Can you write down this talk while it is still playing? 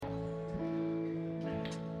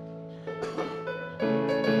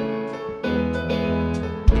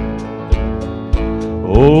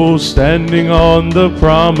standing on the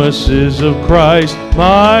promises of Christ,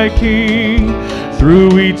 my King.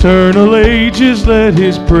 Through eternal ages let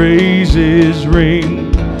his praises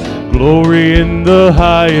ring. Glory in the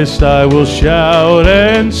highest I will shout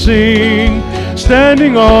and sing,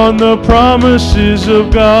 standing on the promises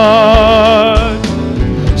of God.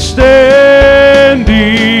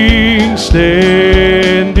 Standing,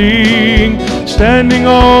 standing, standing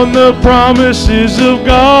on the promises of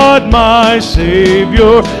God, my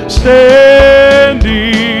Savior.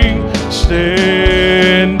 Standing,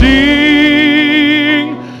 standing,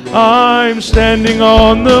 I'm standing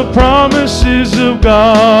on the promises of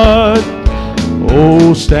God.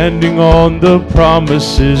 Oh, standing on the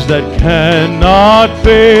promises that cannot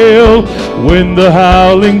fail. When the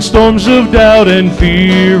howling storms of doubt and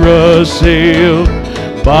fear assail,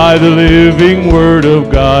 by the living word of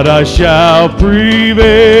God I shall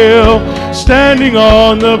prevail. Standing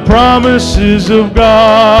on the promises of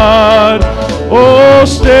God. Oh,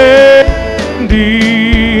 standing,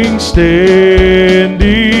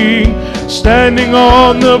 standing, standing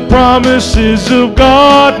on the promises of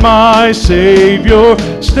God, my Savior.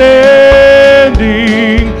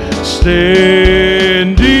 Standing,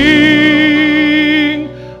 standing,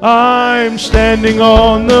 I'm standing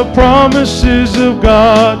on the promises of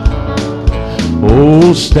God.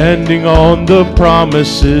 Oh, standing on the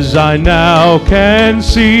promises I now can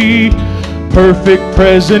see. Perfect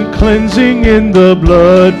present cleansing in the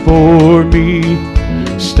blood for me.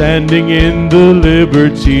 Standing in the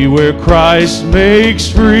liberty where Christ makes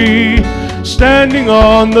free. Standing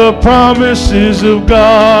on the promises of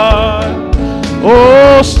God.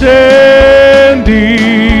 Oh, standing,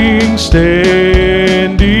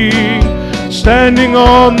 standing, standing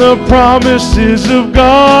on the promises of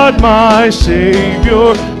God, my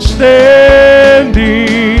Savior.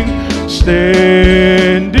 Standing,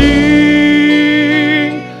 standing,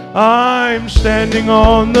 I'm standing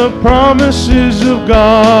on the promises of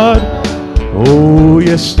God. Oh,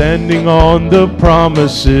 yes, standing on the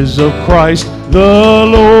promises of Christ the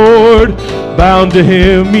Lord, bound to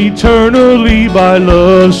him eternally by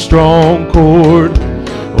love's strong cord,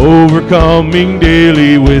 overcoming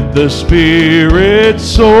daily with the Spirit's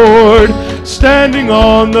sword, standing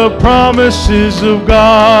on the promises of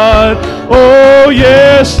God. Oh,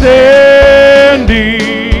 yes, standing,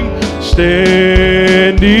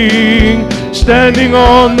 standing, standing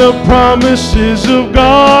on the promises of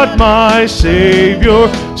God, my Savior.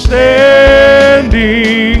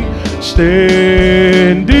 Standing,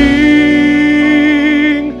 standing,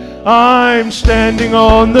 I'm standing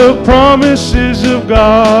on the promises of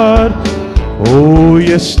God. Oh,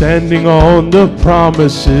 yes, standing on the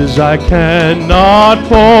promises I cannot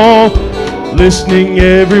fall, listening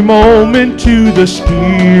every moment to the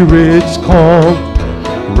Spirit's call,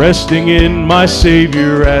 resting in my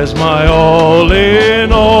Savior as my all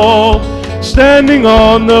in all, standing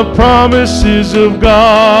on the promises of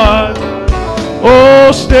God.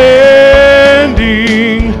 Oh,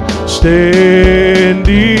 standing, standing,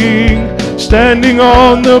 standing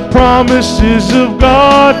on the promises of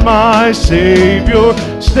God, my Savior.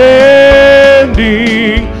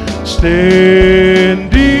 Standing,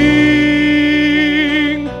 standing,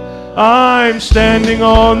 I'm standing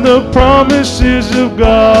on the promises of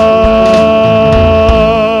God.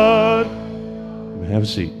 Have a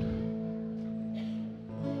seat.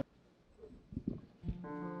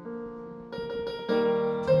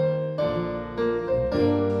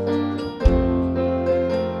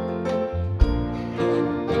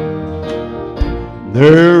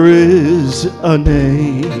 There is a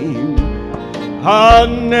name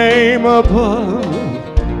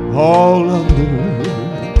above all others.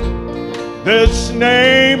 This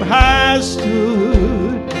name has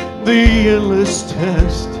stood the endless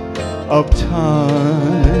test of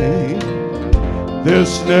time.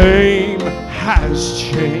 This name has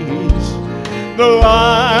changed the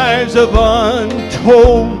lives of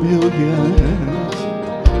untold millions.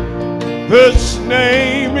 This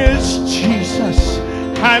name is Jesus,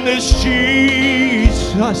 and this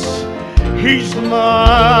Jesus, he's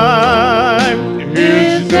mine.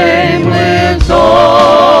 His name lives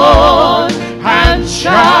on and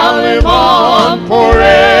shall live on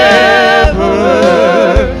forever,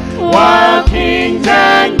 while kings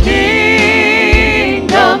and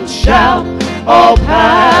kingdoms shall all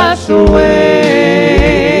pass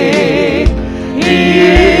away. He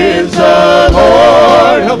is the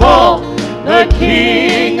Lord of all, the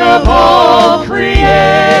King of all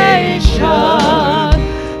creation.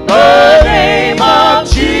 The name of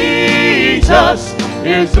Jesus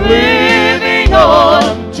is living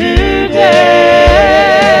on today.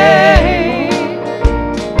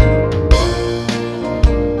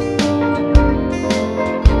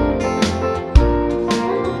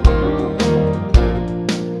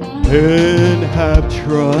 Men have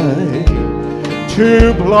tried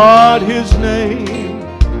to blot his name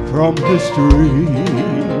from history,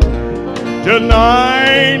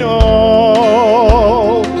 denying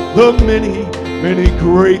all the many, many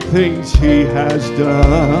great things he has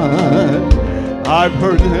done. I've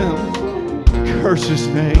heard them curse his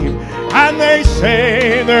name, and they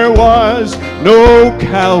say there was no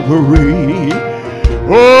Calvary.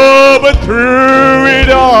 Oh, but through it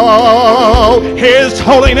all, his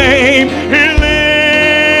holy name, he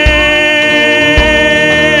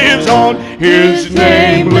lives on. His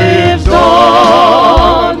name lives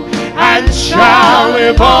on and shall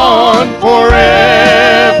live on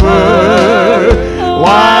forever,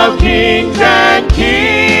 while kings and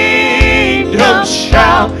kingdoms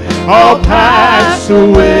shall all pass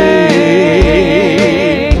away.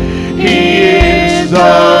 He is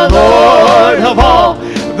the Lord of all,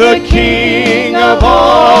 the King of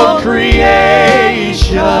all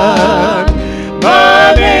creation.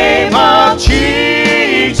 The name of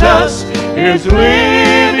Jesus is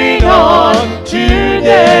living on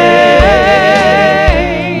today.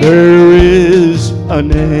 There is a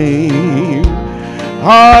name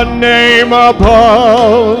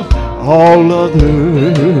above all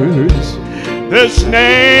others. This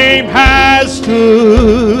name has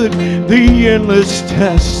stood the endless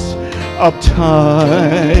test of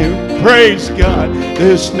time. Praise God.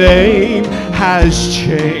 This name has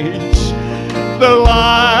changed the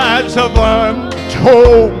lives of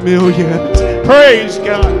untold millions. Praise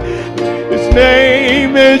God. His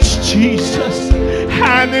name is Jesus,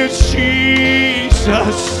 and it's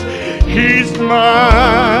Jesus, he's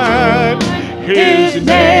mine. His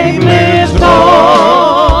name lives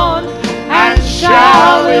on and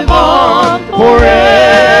shall live on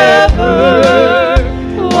forever,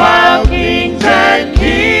 while kings and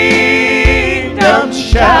kingdoms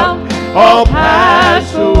shall all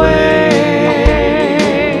pass away.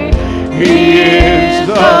 He is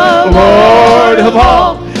the Lord of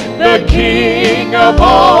all, the King of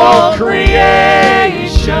all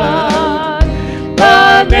creation.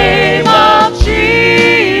 The name of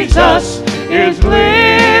Jesus is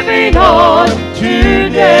living on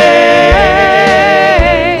today.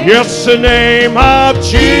 Yes, the name of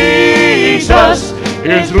Jesus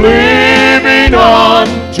is living on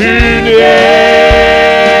today.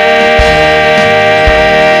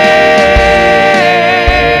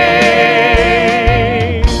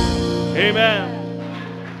 Amen.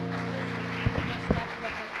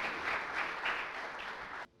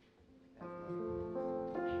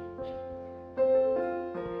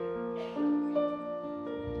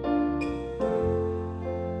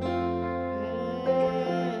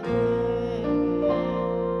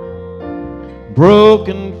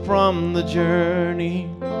 Broken from the journey,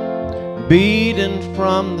 beaten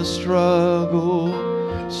from the struggle,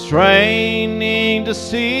 straining to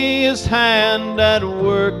see his hand at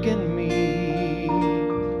work in me.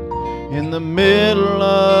 In the middle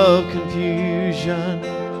of confusion,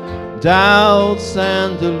 doubts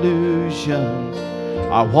and delusions,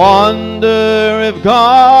 I wonder if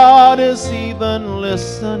God is even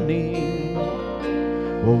listening.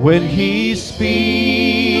 Well, when he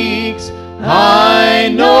speaks, I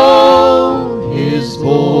know his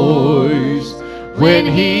voice. When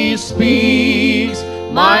he speaks,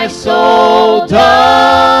 my soul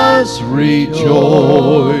does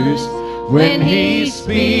rejoice. When he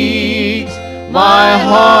speaks, my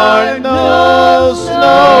heart knows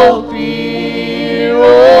no fear.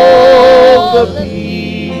 Oh, the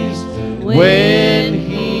peace when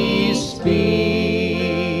he speaks.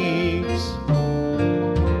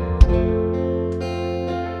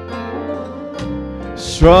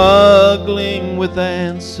 Struggling with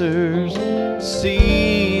answers,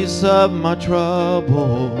 seas of my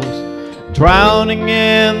troubles, drowning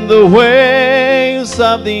in the waves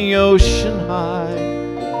of the ocean high.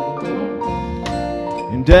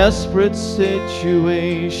 In desperate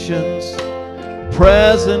situations,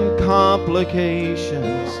 present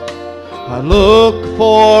complications, I look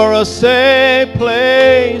for a safe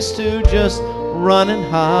place to just run and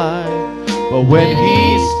hide. But when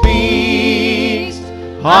he speaks,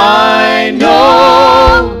 I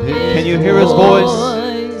know. Can you hear his voice?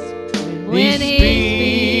 When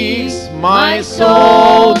he speaks, my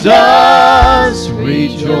soul does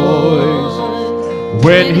rejoice.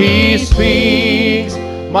 When he speaks,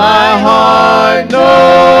 my heart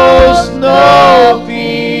knows no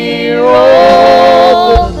fear.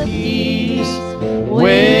 Oh, the peace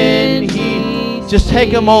when he... Just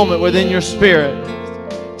take a moment within your spirit.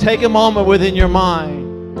 Take a moment within your mind.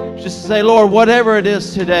 Just to say, Lord, whatever it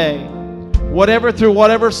is today, whatever through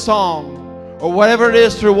whatever song, or whatever it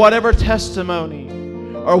is through whatever testimony,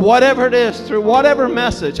 or whatever it is, through whatever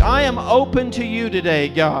message, I am open to you today,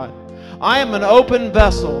 God. I am an open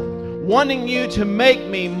vessel, wanting you to make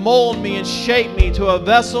me, mold me, and shape me to a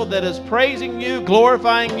vessel that is praising you,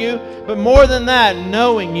 glorifying you, but more than that,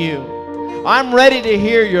 knowing you. I'm ready to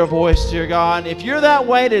hear your voice, dear God. If you're that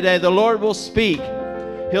way today, the Lord will speak.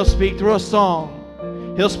 He'll speak through a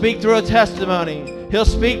song. He'll speak through a testimony. He'll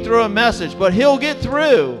speak through a message, but He'll get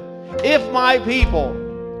through. If my people,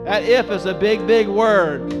 that if is a big, big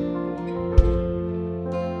word.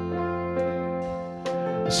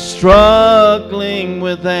 Struggling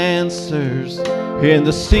with answers in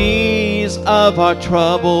the seas of our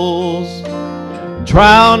troubles,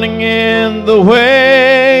 drowning in the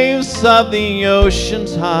waves of the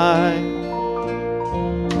oceans high,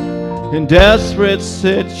 in desperate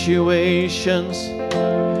situations,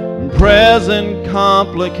 present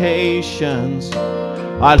complications,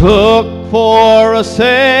 I look for a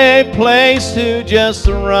safe place to just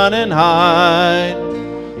run and hide.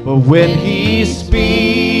 But when He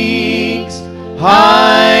speaks,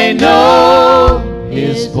 I know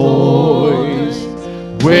His voice.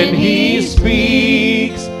 When He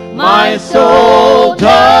speaks, my soul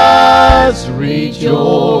does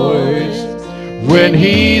rejoice. When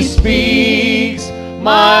He speaks,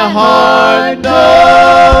 my heart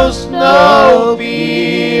knows no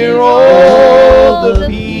fear, all the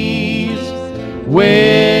peace.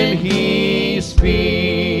 When He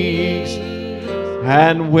speaks,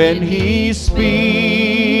 and when He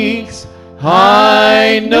speaks,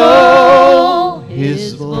 I know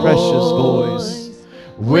His precious voice.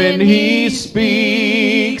 When He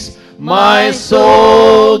speaks, my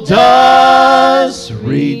soul does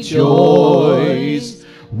rejoice.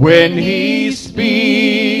 When He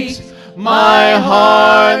speaks, my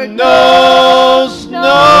heart knows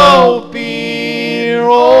no fear,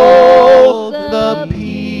 all the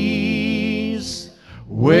peace.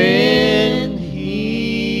 When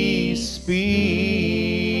He speaks.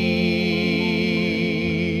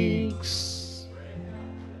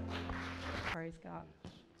 Praise God.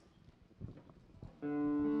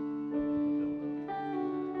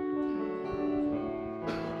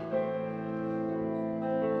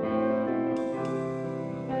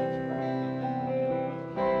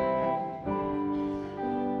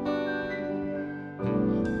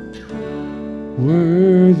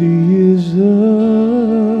 Worthy is the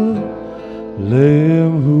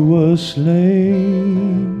Lamb who was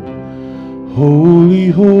slain. Holy,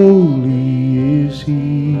 holy is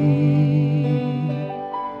He.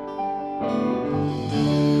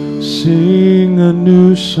 Sing a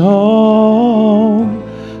new song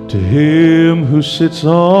to Him who sits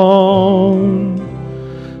on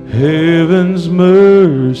heaven's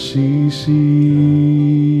mercy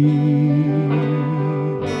seat.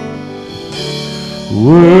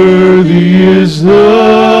 Worthy is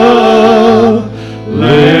the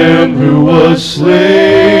Lamb who was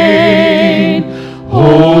slain.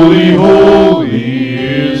 Holy, holy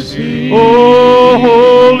is He. Oh,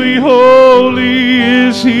 holy, holy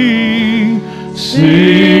is He.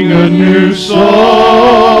 Sing a new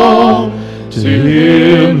song to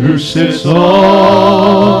Him who sits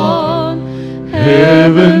on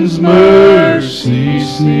heaven's mercy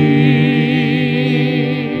seat.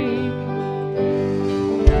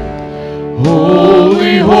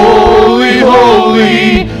 Holy, holy,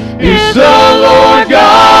 holy is the Lord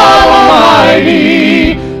God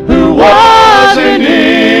Almighty, who was and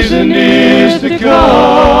is to come.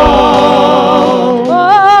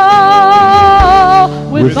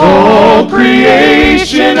 With all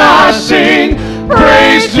creation I sing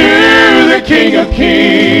praise to the King of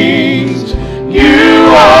Kings. You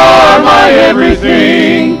are my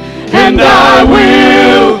everything, and I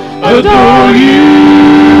will adore you.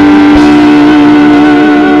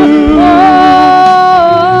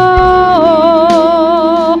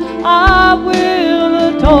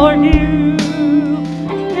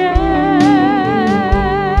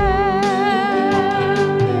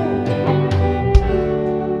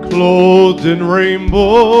 Clothed in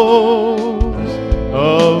rainbows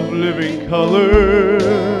of living color,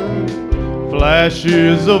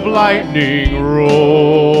 flashes of lightning,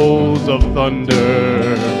 rolls of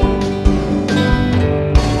thunder.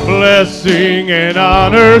 Blessing and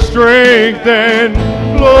honor, strength and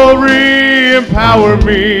glory empower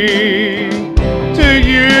me. To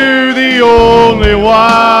you, the only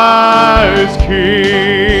wise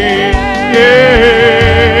King.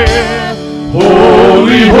 Yeah.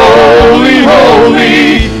 Holy, holy,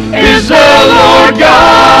 holy is the Lord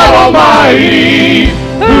God Almighty,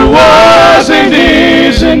 who was and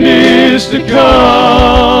is to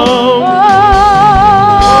come.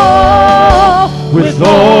 With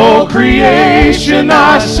all all creation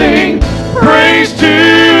I sing praise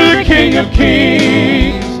to the King of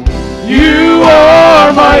Kings. You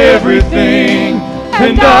are my everything,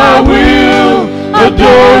 and I will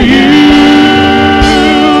adore you.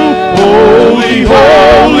 Holy,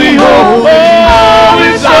 holy,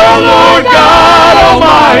 holy is our Lord God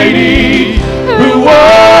Almighty, who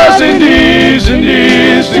was and is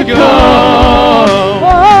to come.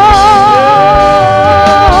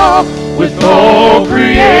 With all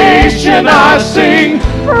creation I sing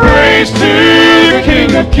praise to the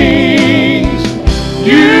King of Kings.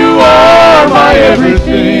 You are my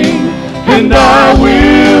everything, and I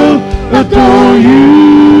will adore you.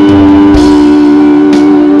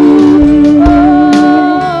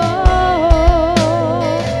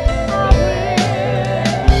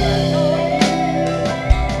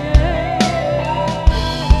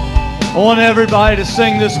 I want everybody to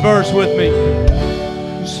sing this verse with me.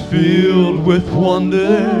 It's filled with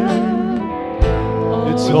wonder.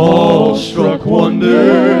 It's awe-struck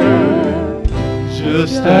wonder,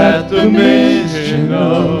 just at the mention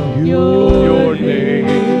of your name.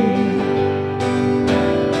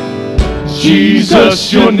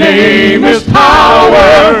 Jesus, your name is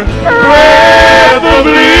power, breath of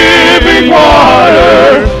living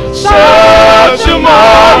water, such a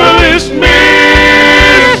marvelous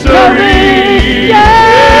mystery.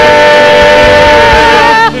 Yeah.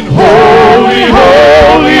 And holy,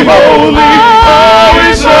 holy, holy, oh,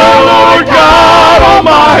 is the Lord God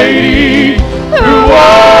Almighty, who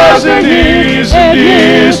was and is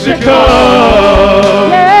to come.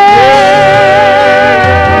 Yeah.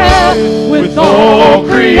 With all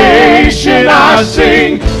creation I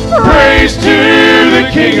sing praise to the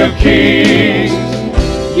King of Kings.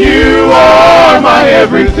 You are my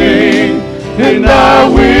everything, and I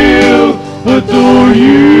will adore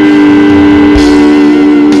you.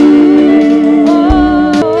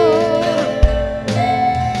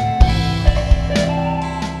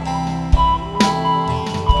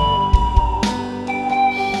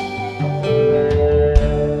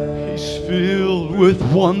 He's filled with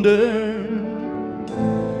wonder.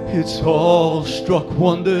 It's awe-struck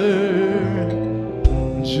wonder,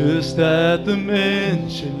 just at the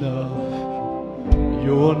mention of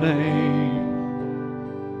your name.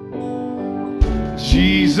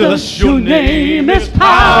 Jesus, your name is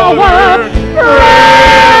power,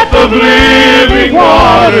 breath of living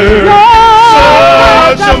water,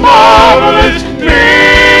 such a marvelous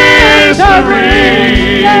mystery.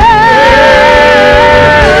 Yeah.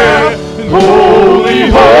 Holy,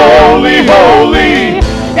 holy, holy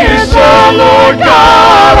is the Lord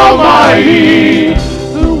God Almighty,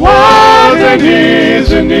 who was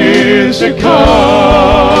and is to come.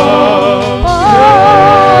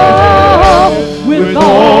 With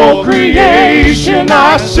all creation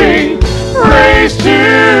I sing praise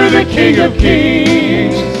to the King of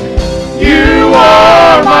Kings. You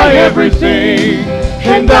are my everything,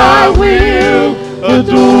 and I will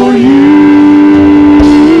adore you.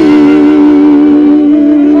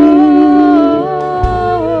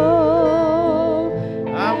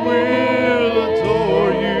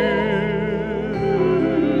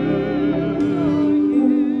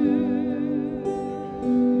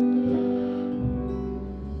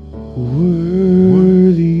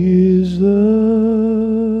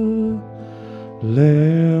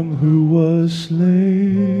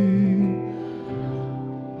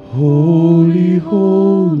 Holy,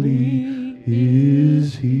 holy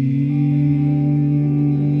is He.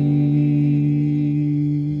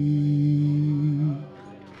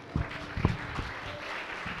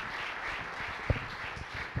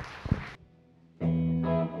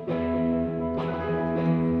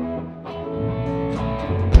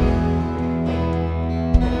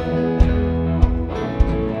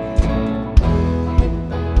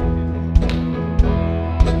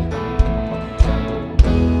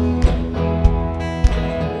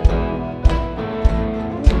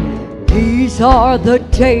 These are the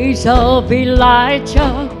days of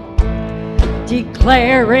Elijah,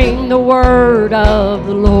 declaring the word of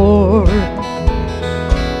the Lord.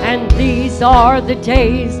 And these are the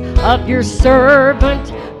days of your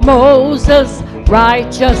servant Moses,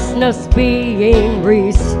 righteousness being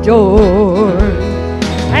restored.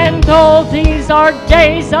 And though these are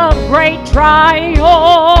days of great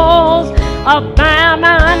trials, of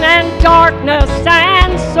famine and darkness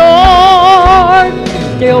and sword,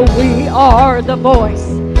 still we are the voice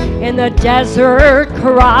in the desert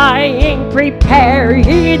crying, prepare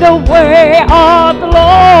ye the way of the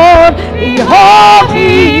Lord. Behold,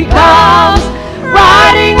 He comes,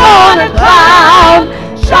 riding on a cloud,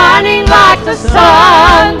 shining like the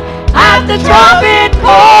sun. At the trumpet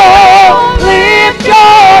call, lift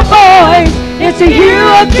your voice. It's a year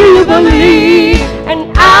of Jubilee,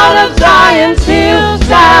 and out of Zion's hill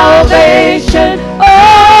salvation.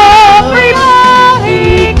 Oh, freedom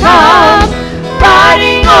he comes,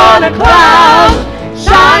 riding on a cloud,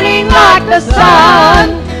 shining like the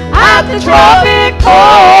sun. At the trumpet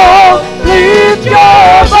call, lift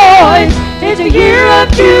your voice. It's a year of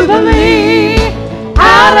Jubilee,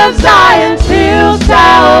 out of Zion's hill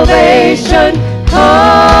salvation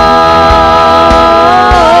comes.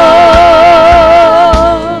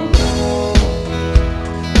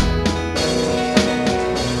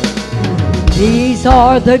 These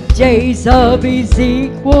are the days of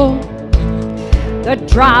Ezekiel, the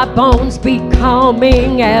dry bones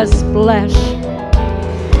becoming as flesh.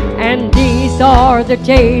 And these are the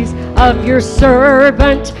days of your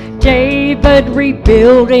servant David,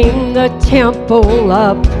 rebuilding the temple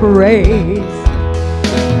of praise.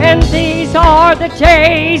 And these are the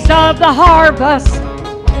days of the harvest.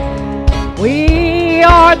 We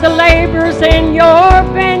are the laborers in your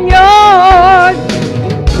vineyard.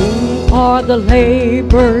 We are the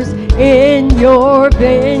laborers in your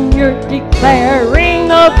vineyard, declaring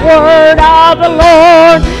the word of the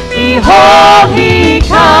Lord. Behold, he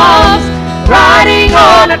comes, riding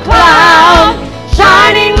on a cloud,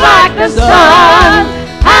 shining like the sun.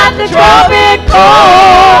 At the trumpet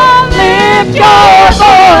call, lift your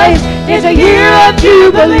voice. It's a year of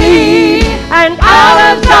Jubilee, and out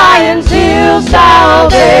of Zion's hill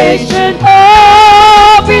salvation.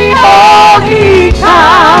 Oh, behold, he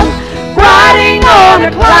comes, riding on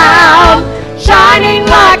a cloud, shining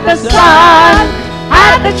like the sun.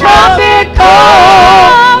 At the trumpet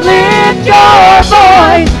call, lift your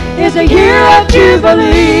voice. It's a year of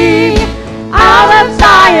Jubilee, out of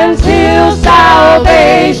Zion's hill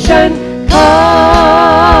salvation come.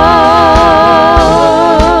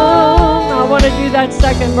 I want to do that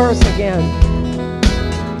second verse again.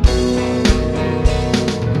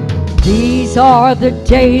 These are the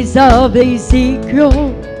days of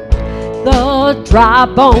Ezekiel, the dry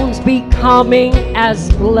bones becoming as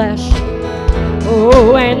flesh.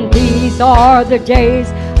 Oh, and these are the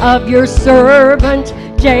days of your servant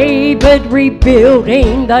David,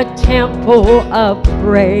 rebuilding the temple of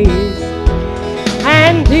praise.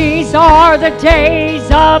 And these are the days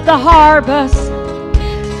of the harvest.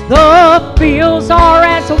 The fields are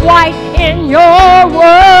as white in your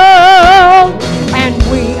world, and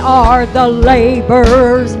we are the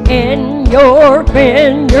laborers in your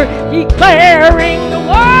vineyard, declaring the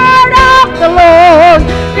word of the Lord.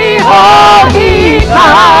 Behold, he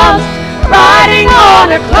comes, riding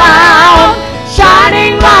on a cloud,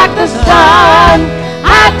 shining like the sun.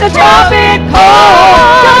 At the trumpet call,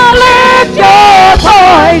 just lift your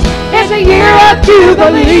voice. It's a year of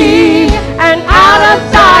Jubilee, and out of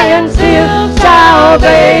Zion's hill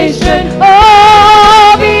salvation.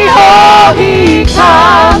 Oh, behold, he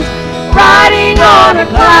comes, riding on a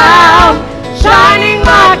cloud, shining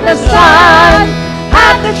like the sun.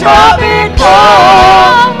 At the trumpet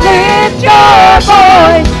call, lift your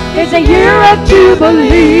voice. It's a year of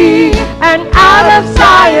Jubilee, and out of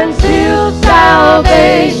Zion's hill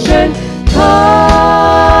salvation comes.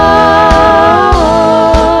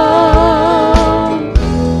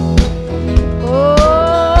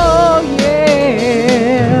 Oh,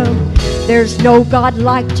 yeah. There's no God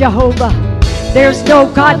like Jehovah. There's no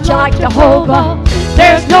God like Jehovah.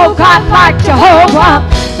 There's no God like Jehovah.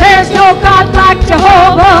 There's no God like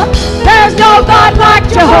Jehovah. There's no God like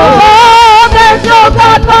Jehovah. There's no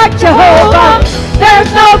God like Jehovah.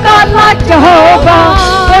 There's no God like Jehovah.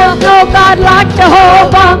 There's no God like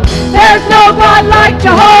Jehovah. There's no God like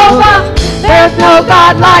Jehovah. There's no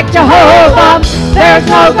God like Jehovah. There's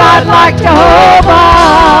no God like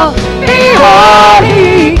Jehovah. Behold,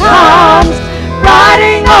 he comes,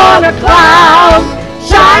 riding on a cloud,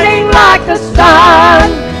 shining like the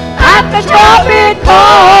sun. At the trumpet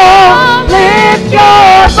call, lift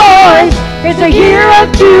your voice. It's a year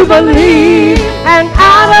of Jubilee, and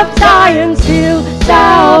out of Zion's hill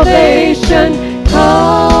salvation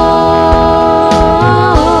comes.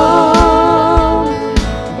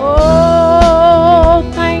 Oh,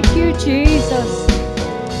 thank you, Jesus.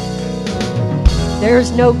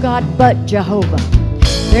 There's no God but Jehovah.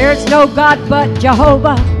 There's no God but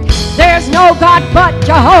Jehovah. There's no God but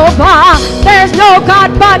Jehovah. There's no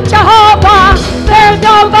God but Jehovah. There's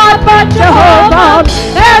no God but Jehovah.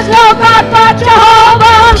 There's no God but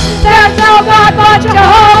Jehovah. There's no God but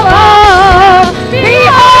Jehovah.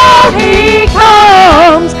 Behold, he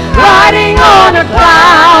comes, riding on a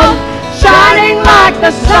cloud, shining like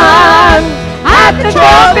the sun. At the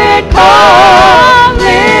trumpet call,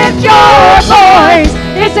 lift your voice.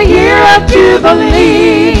 It's a year of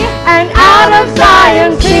Jubilee, and out Out of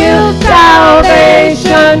Zion till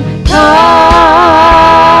salvation comes.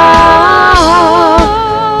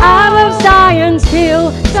 Out of Zion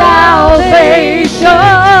till salvation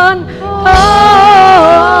comes.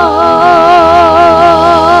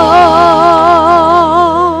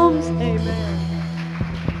 Amen.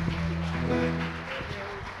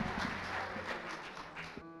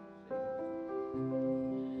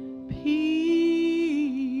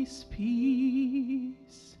 Peace,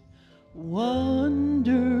 peace, wonderful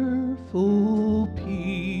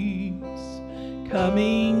peace,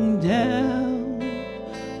 coming down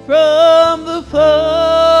from the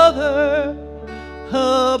Father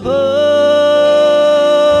above.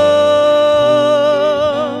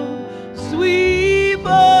 Sweep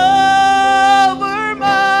over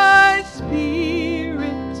my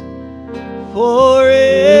spirit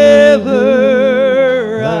forever,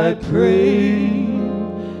 I pray,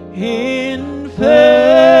 in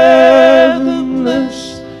fathomless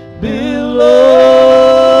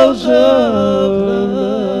billows of love.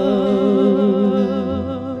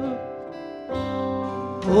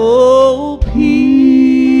 Oh, peace,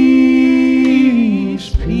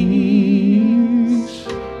 peace,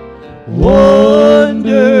 wonderful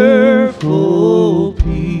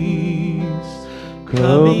peace,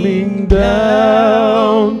 coming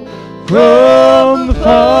down from the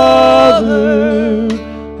Father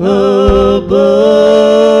above.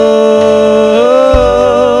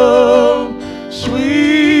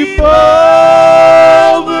 Sweep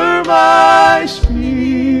over my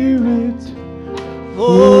spirit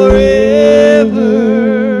forever,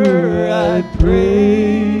 I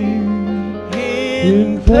pray,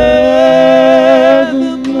 in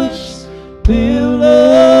fathomless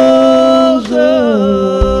billows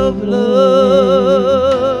of love.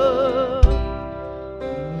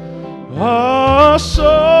 Ah,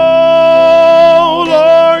 soul,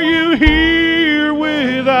 are you here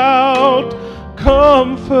without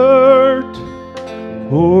comfort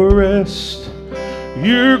or rest?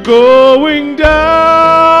 You're going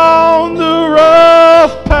down the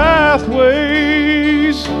rough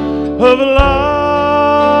pathways of life.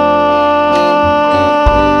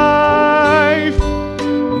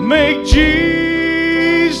 Make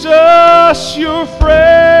Jesus your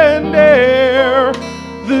friend ere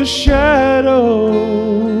the shadows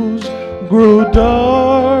grow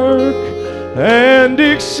dark, and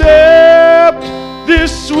accept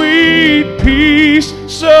this sweet peace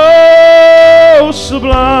so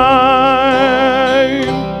sublime.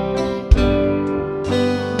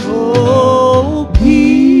 Oh,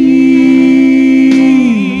 peace,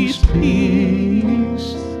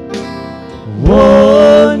 peace,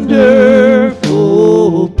 wonderful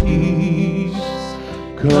peace,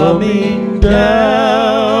 coming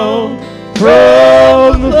down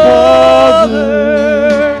from the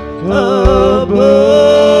Father above.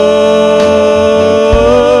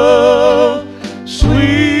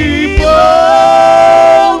 Sweep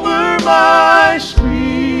over my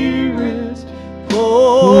spirit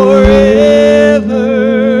forever,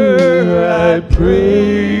 I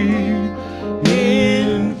pray,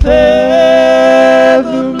 in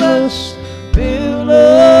fathomless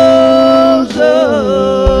billows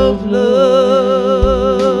of love.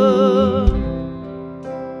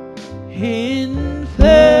 In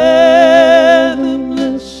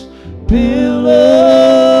fathomless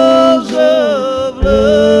billows of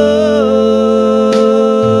love.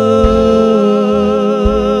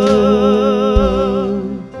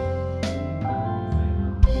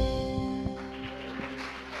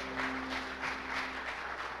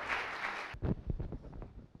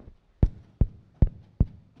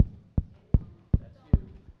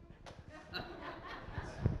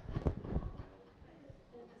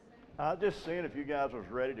 I was just seeing if you guys was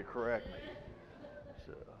ready to correct me.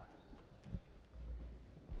 So,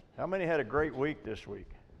 how many had a great week this week?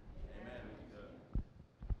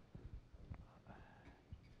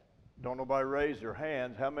 Don't nobody raise their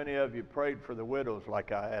hands. How many of you prayed for the widows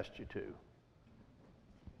like I asked you to?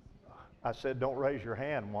 I said, don't raise your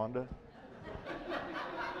hand, Wanda.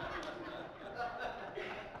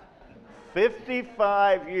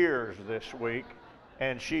 55 years this week,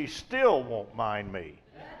 and she still won't mind me.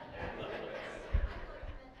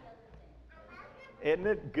 Isn't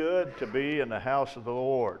it good to be in the house of the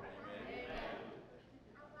Lord?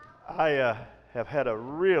 I have had a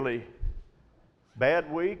really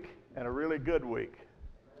bad week and a really good week.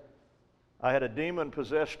 I had a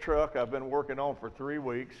demon-possessed truck I've been working on for 3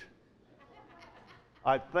 weeks.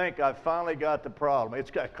 I think I finally got the problem.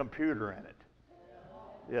 It's got a computer in it.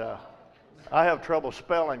 Yeah. I have trouble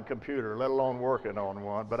spelling computer, let alone working on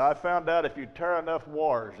one. But I found out if you tear enough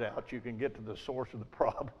wires out, you can get to the source of the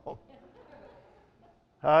problem.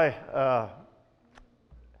 I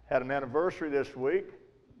had an anniversary this week.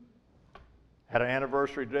 Had an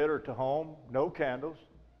anniversary dinner to home, no candles,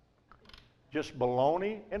 just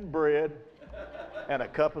bologna and bread and a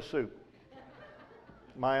cup of soup.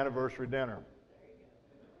 My anniversary dinner.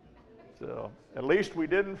 So at least we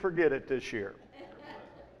didn't forget it this year.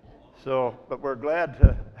 So, but we're glad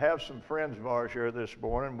to have some friends of ours here this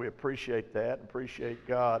morning. We appreciate that, appreciate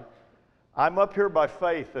God. I'm up here by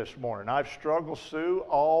faith this morning. I've struggled, Sue,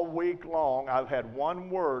 all week long. I've had one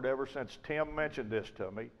word ever since Tim mentioned this to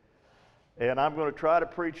me. And I'm going to try to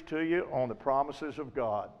preach to you on the promises of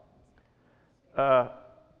God.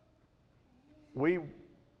 We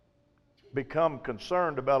become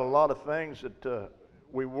concerned about a lot of things that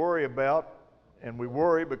we worry about, and we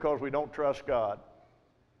worry because we don't trust God.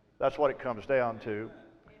 That's what it comes down to.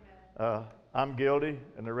 I'm guilty,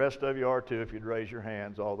 and the rest of you are too if you'd raise your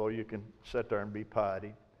hands, although you can sit there and be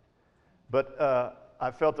piety. But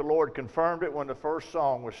I felt the Lord confirmed it when the first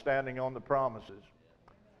song was standing on the promises.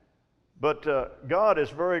 But God is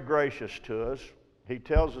very gracious to us. He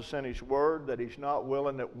tells us in His Word that He's not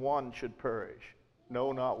willing that one should perish.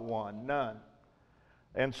 No, not one, none.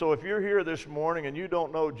 And so if you're here this morning and you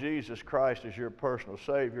don't know Jesus Christ as your personal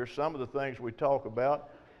Savior, some of the things we talk about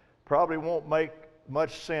probably won't make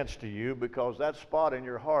much sense to you because that spot in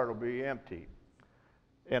your heart will be empty.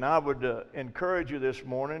 And I would encourage you this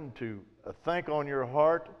morning to think on your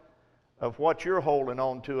heart of what you're holding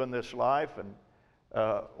on to in this life and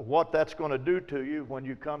what that's going to do to you when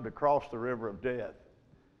you come to cross the river of death.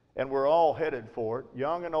 And we're all headed for it,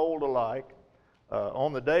 young and old alike.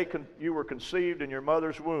 On the day you were conceived in your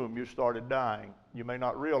mother's womb, you started dying. You may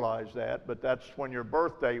not realize that, but that's when your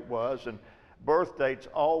birth date was, and birth dates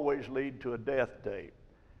always lead to a death date.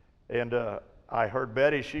 And I heard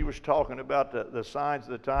Betty, she was talking about the signs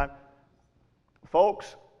of the time.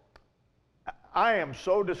 Folks, I am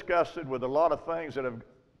so disgusted with a lot of things that have...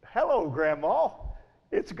 Hello, Grandma.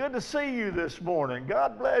 It's good to see you this morning.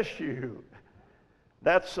 God bless you.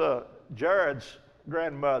 That's Jared's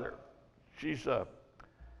grandmother. She's a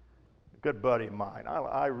good buddy of mine.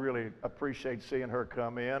 I really appreciate seeing her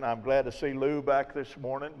come in. I'm glad to see Lou back this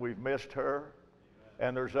morning. We've missed her,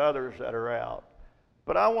 and there's others that are out.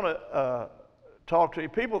 But I want to talk to you.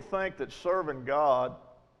 People think that serving God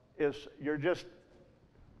is you're just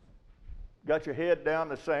got your head down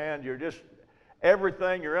in the sand. You're just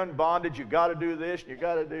everything. You're in bondage. You got to do this. You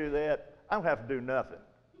got to do that. I don't have to do nothing.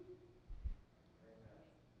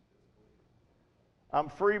 I'm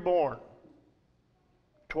freeborn.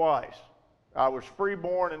 Twice. I was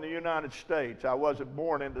freeborn in the United States. I wasn't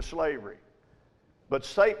born into slavery. But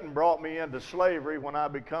Satan brought me into slavery when I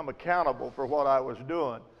become accountable for what I was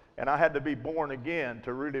doing. And I had to be born again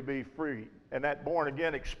to really be free. And that born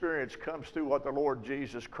again experience comes through what the Lord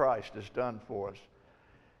Jesus Christ has done for us.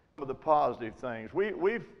 Some of the positive things.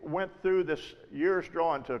 We've went through this year's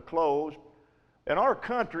drawing to a close. And our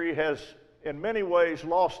country has in many ways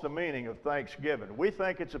lost the meaning of Thanksgiving. We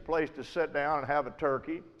think it's a place to sit down and have a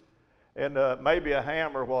turkey and maybe a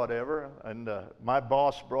ham or whatever. And my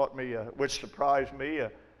boss brought me, which surprised me,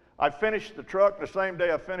 I finished the truck. The same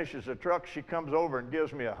day I finishes the truck, she comes over and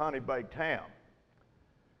gives me a honey-baked ham.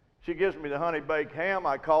 She gives me the honey-baked ham.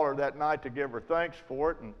 I call her that night to give her thanks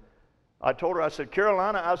for it. And I told her, I said,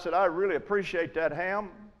 Carolina, I said, I really appreciate that ham,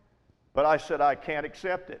 but I said, I can't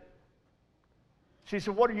accept it. She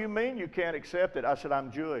said, what do you mean you can't accept it? I said,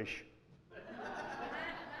 I'm Jewish.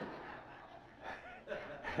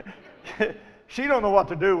 She don't know what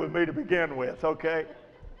to do with me to begin with, okay?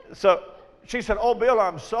 So she said, oh, Bill,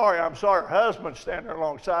 I'm sorry. Her husband's standing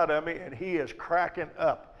alongside of me, and he is cracking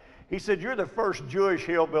up. He said, you're the first Jewish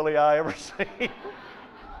hillbilly I ever seen.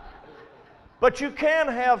 But you can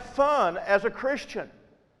have fun as a Christian.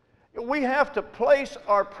 We have to place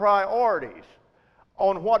our priorities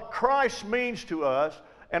on what Christ means to us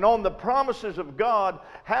and on the promises of God,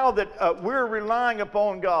 how that we're relying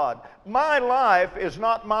upon God. My life is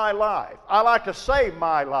not my life. I like to say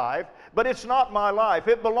my life, but it's not my life.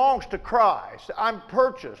 It belongs to Christ. I'm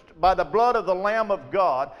purchased by the blood of the Lamb of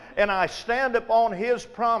God, and I stand upon His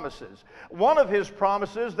promises. One of His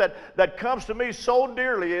promises that comes to me so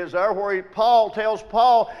dearly is there where Paul tells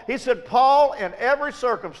Paul, he said, Paul, in every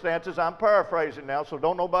circumstances, I'm paraphrasing now, so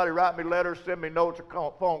don't nobody write me letters, send me notes,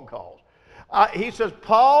 or phone calls. He says,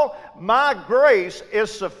 Paul, my grace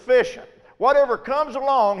is sufficient. Whatever comes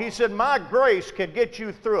along, he said, my grace can get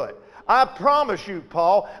you through it. I promise you,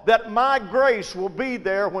 Paul, that my grace will be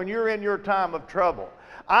there when you're in your time of trouble.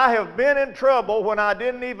 I have been in trouble when I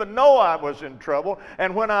didn't even know I was in trouble.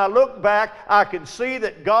 And when I look back, I can see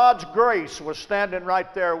that God's grace was standing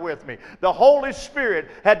right there with me. The Holy Spirit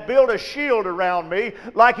had built a shield around me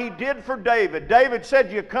like He did for David. David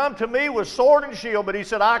said, you come to me with sword and shield, but he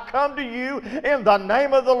said, I come to you in the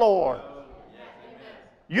name of the Lord.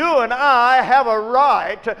 You and I have a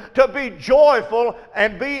right to be joyful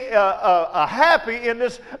and be happy in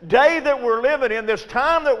this day that we're living in, this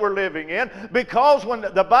time that we're living in, because when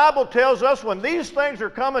the Bible tells us when these things are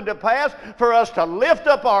coming to pass, for us to lift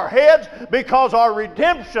up our heads because our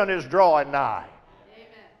redemption is drawing nigh.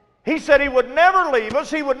 He said He would never leave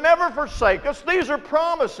us. He would never forsake us. These are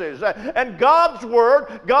promises. And God's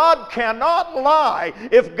Word, God cannot lie.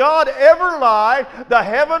 If God ever lied, the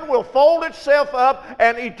heaven will fold itself up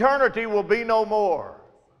and eternity will be no more.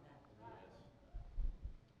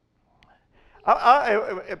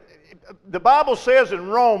 The Bible says in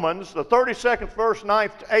Romans, the 32nd verse,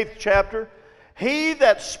 8th chapter, He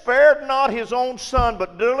that spared not His own Son,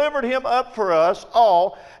 but delivered Him up for us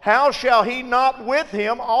all, how shall He not with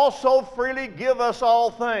Him also freely give us all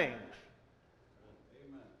things?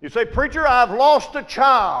 You say, preacher, I've lost a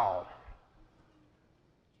child.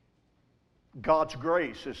 God's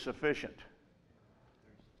grace is sufficient.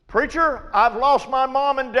 Preacher, I've lost my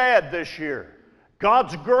mom and dad this year.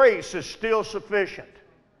 God's grace is still sufficient.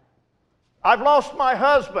 I've lost my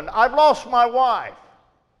husband. I've lost my wife.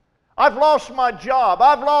 I've lost my job.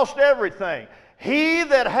 I've lost everything. He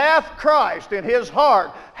that hath Christ in his heart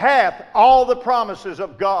hath all the promises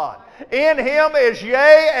of God. In Him is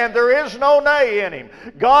yea, and there is no nay in Him.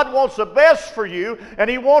 God wants the best for you, and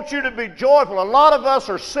He wants you to be joyful. A lot of us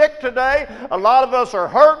are sick today. A lot of us are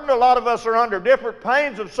hurting. A lot of us are under different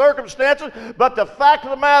pains and circumstances. But the fact of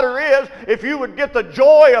the matter is, if you would get the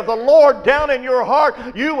joy of the Lord down in your heart,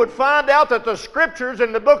 you would find out that the Scriptures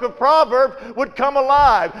in the book of Proverbs would come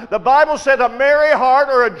alive. The Bible said, a merry heart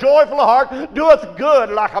or a joyful heart doeth good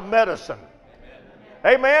like a medicine.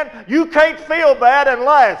 Amen. You can't feel bad and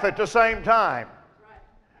laugh at the same time.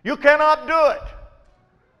 You cannot do it.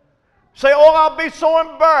 Say, oh, I'll be so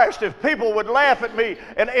embarrassed if people would laugh at me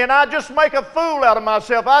and I just make a fool out of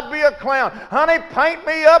myself. I'd be a clown. Honey, paint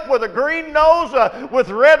me up with a green nose, with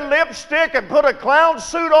red lipstick, and put a clown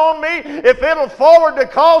suit on me. If it'll forward the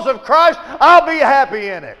cause of Christ, I'll be happy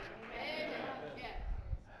in it.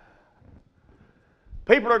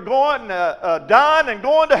 People are going, dying and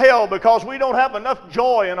going to hell because we don't have enough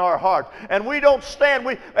joy in our hearts. And we don't stand.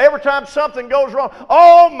 Every time something goes wrong,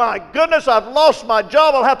 oh my goodness, I've lost my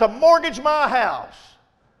job. I'll have to mortgage my house.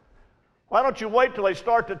 Why don't you wait till they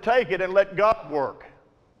start to take it and let God work?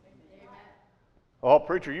 Oh,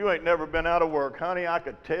 preacher, you ain't never been out of work. Honey, I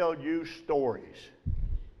could tell you stories.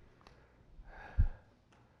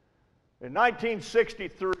 In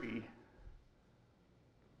 1963,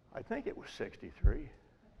 I think it was 63.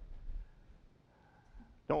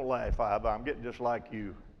 Don't laugh, I'm getting just like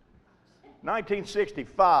you.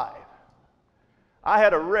 1965, I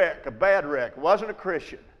had a wreck, a bad wreck. Wasn't a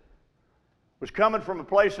Christian. Was coming from a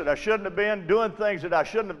place that I shouldn't have been, doing things that I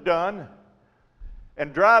shouldn't have done,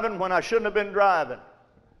 and driving when I shouldn't have been driving.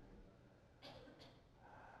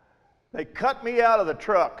 They cut me out of the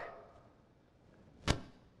truck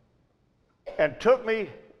and took me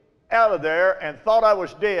out of there and thought I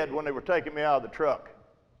was dead when they were taking me out of the truck.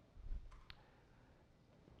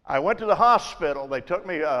 I went to the hospital. They took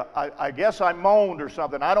me, I guess I moaned or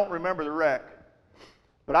something. I don't remember the wreck.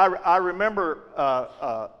 But I remember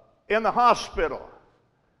in the hospital,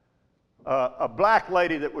 a black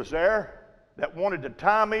lady that was there that wanted to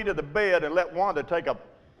tie me to the bed and let Wanda take a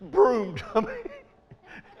broom to me.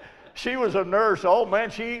 She was a nurse. Oh man,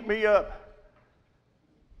 she ate me up.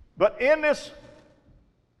 But in this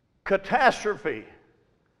catastrophe,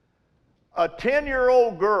 a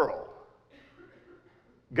 10-year-old girl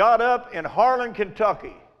got up in Harlan,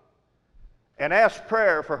 Kentucky and asked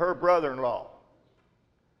prayer for her brother-in-law.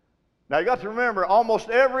 Now you got to remember, almost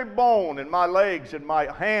every bone in my legs and my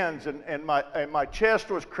hands and my chest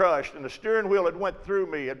was crushed, and the steering wheel had went through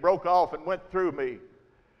me. It broke off and went through me.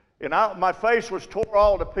 And my face was tore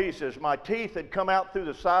all to pieces. My teeth had come out through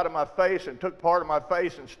the side of my face and took part of my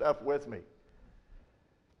face and stuff with me.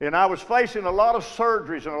 And I was facing a lot of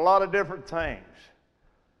surgeries and a lot of different things.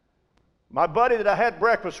 My buddy that I had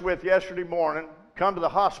breakfast with yesterday morning come to the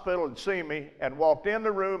hospital and see me and walked in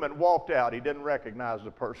the room and walked out. He didn't recognize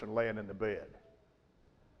the person laying in the bed.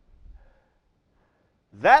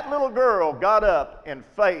 That little girl got up in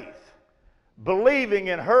faith, believing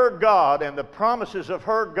in her God and the promises of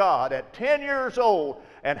her God at 10 years old,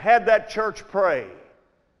 and had that church pray.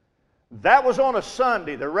 That was on a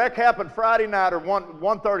Sunday. The wreck happened Friday night or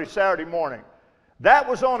 1:30 Saturday morning. That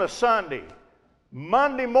was on a Sunday.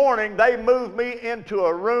 Monday morning, they moved me into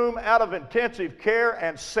a room out of intensive care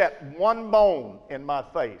and set one bone in my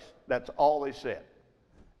face. That's all they said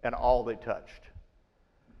and all they touched.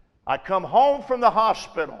 I come home from the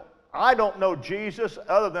hospital. I don't know Jesus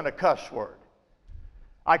other than a cuss word.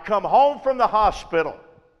 I come home from the hospital.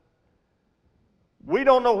 We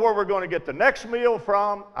don't know where we're going to get the next meal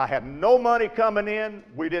from. I had no money coming in.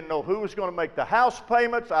 We didn't know who was going to make the house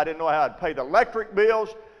payments. I didn't know how I'd pay the electric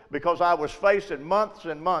bills because I was facing months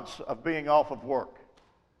and months of being off of work.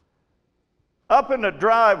 Up in the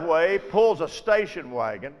driveway pulls a station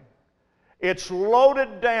wagon. It's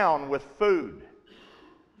loaded down with food.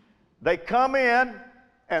 They come in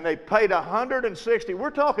and they paid $160. We're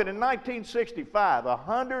talking in 1965,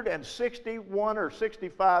 $161 or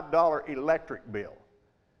 $65 electric bill.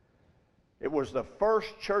 It was the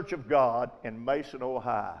first Church of God in Mason,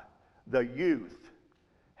 Ohio. The youth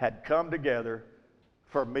had come together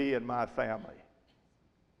for me and my family.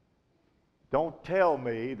 Don't tell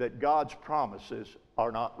me that God's promises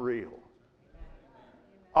are not real.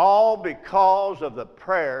 All because of the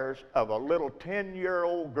prayers of a little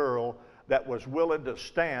 10-year-old girl that was willing to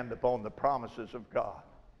stand upon the promises of God.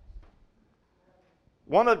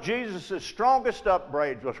 One of Jesus' strongest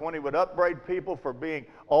upbraids was when he would upbraid people for being,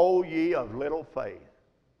 "O ye of little faith."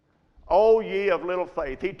 O ye of little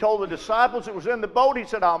faith. He told the disciples that was in the boat, he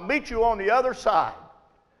said, "I'll meet you on the other side."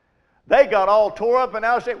 They got all tore up and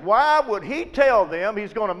out. Said, why would he tell them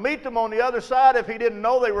he's going to meet them on the other side if he didn't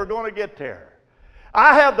know they were going to get there?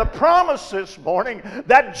 I have the promise this morning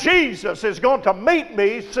that Jesus is going to meet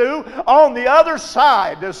me, Sue, on the other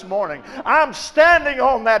side this morning. I'm standing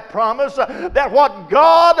on that promise that what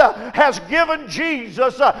God has given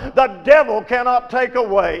Jesus, the devil cannot take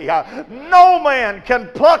away. No man can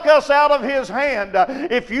pluck us out of his hand.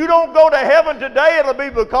 If you don't go to heaven today, it'll be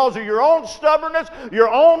because of your own stubbornness, your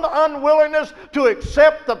own unwillingness to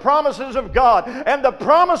accept the promises of God. And the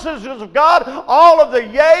promises of God, all of the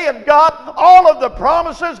yea and God, all of the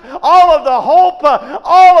promises, all of the hope,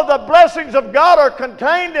 all of the blessings of God are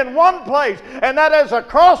contained in one place, and that is the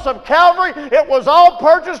cross of Calvary. It was all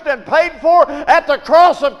purchased and paid for at the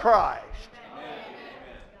cross of Christ.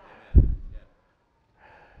 Amen.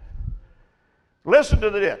 Listen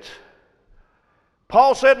to this.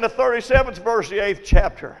 Paul said in the 37th verse, the 8th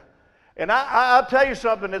chapter, and I'll tell you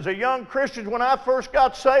something, as a young Christian, when I first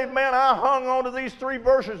got saved, man, I hung on to these 3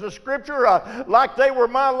 verses of Scripture like they were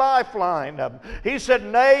my lifeline. He said,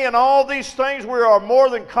 "Nay, in all these things we are more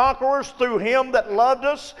than conquerors through him that loved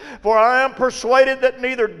us. For I am persuaded that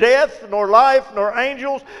neither death, nor life, nor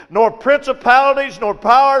angels, nor principalities, nor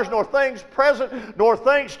powers, nor things present, nor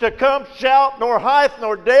things to come shall, nor height,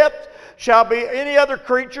 nor depth, shall be any other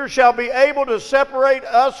creature, shall be able to separate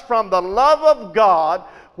us from the love of God,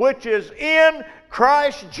 which is in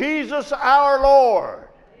Christ Jesus our Lord."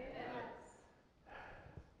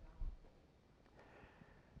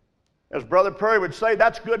 As Brother Perry would say,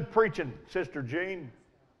 that's good preaching, Sister Jean.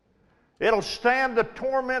 It'll stand the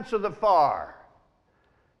torments of the fire.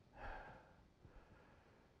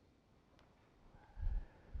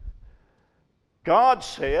 God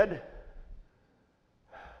said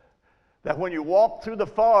that when you walk through the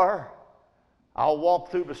fire, I'll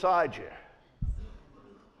walk through beside you.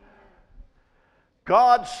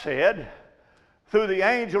 God said through the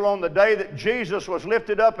angel on the day that Jesus was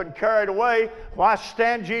lifted up and carried away, "Why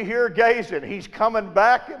stand ye here gazing? He's coming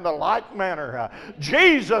back in the like manner."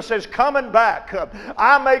 Jesus is coming back.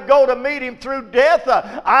 I may go to meet him through death.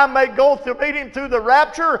 I may go to meet him through the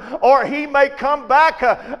rapture, or he may come back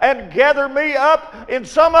and gather me up in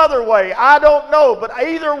some other way. I don't know, but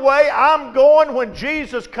either way, I'm going when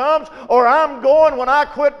Jesus comes, or I'm going when I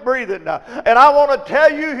quit breathing. And I want to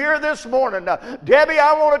tell you here this morning, Debbie,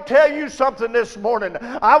 I want to tell you something this morning.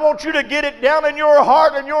 I want you to get it down in your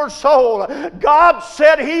heart and your soul. God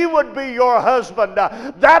said he would be your husband.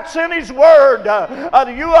 That's in his word.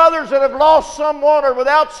 You others that have lost someone or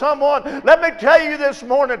without someone, let me tell you this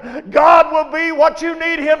morning, God will be what you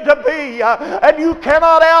need him to be. And you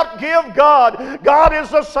cannot outgive God. God is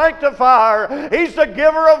the sanctifier. He's the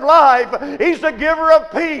giver of life. He's the giver of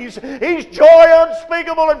peace. He's joy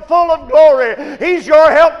unspeakable and full of glory. He's your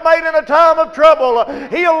helpmate in a time of trouble.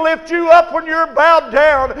 He'll lift you up when you're bowed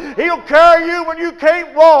down. He'll carry you when you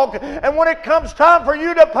can't walk. And when it comes time for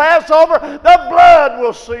you to pass over, the blood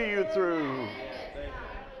will see you through.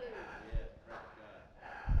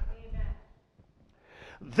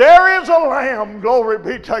 There is a Lamb, glory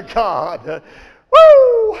be to God.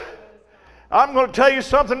 Woo! I'm going to tell you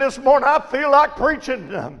something this morning. I feel like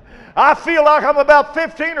preaching. I feel like I'm about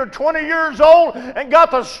 15 or 20 years old and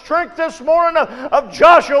got the strength this morning of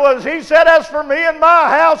Joshua as he said, as for me and my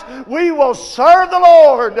house, we will serve the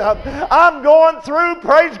Lord. I'm going through.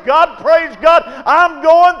 Praise God, praise God. I'm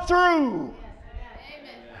going through.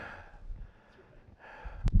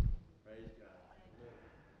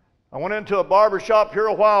 I went into a barber shop here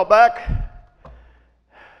a while back.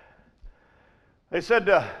 They said,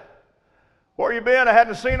 where you been? I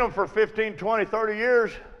hadn't seen them for 15, 20, 30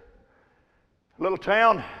 years. Little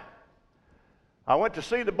town. I went to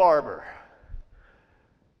see the barber.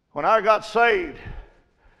 When I got saved,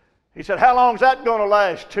 he said, how long's that going to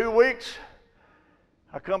last? 2 weeks?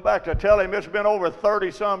 I come back to tell him it's been over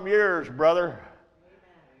 30-some years, brother.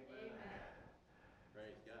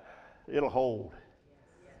 It'll hold.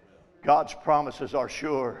 God's promises are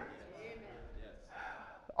sure.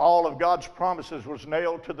 All of God's promises was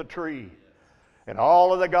nailed to the tree. And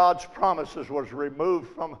all of the God's promises was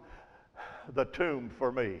removed from the tomb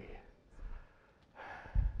for me.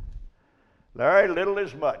 Very little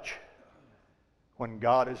is much when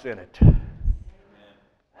God is in it.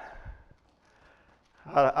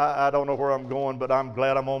 I don't know where I'm going, but I'm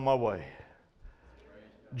glad I'm on my way.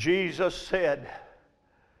 Jesus said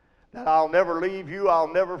that I'll never leave you,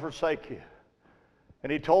 I'll never forsake you.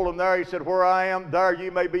 And he told them there, he said, where I am, there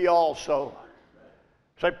you may be also.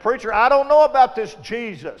 Say, preacher, I don't know about this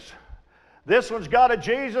Jesus. This one's got a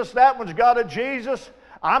Jesus, that one's got a Jesus.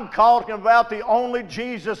 I'm talking about the only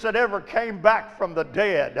Jesus that ever came back from the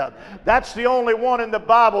dead. That's the only one in the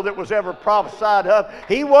Bible that was ever prophesied of.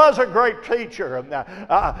 He was a great teacher.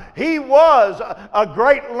 He was a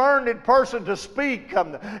great learned person to speak.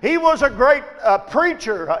 He was a great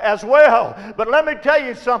preacher as well. But let me tell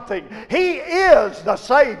you something. He is the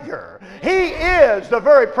Savior. He is the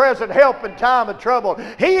very present help in time of trouble.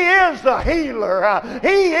 He is the healer.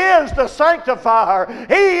 He is the sanctifier.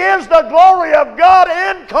 He is the glory of God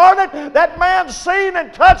incarnate that man seen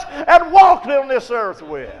and touched and walked on this earth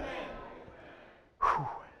with. Whew.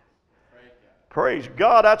 Praise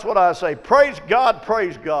God, that's what I say. Praise God,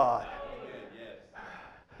 praise God.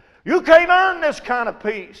 You can't earn this kind of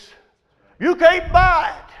peace. You can't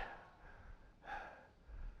buy it.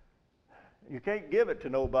 You can't give it to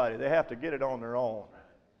nobody. They have to get it on their own.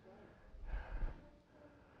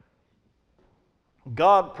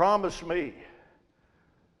 God promised me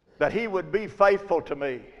that He would be faithful to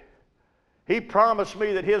me. He promised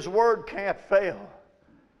me that His word can't fail.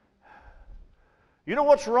 You know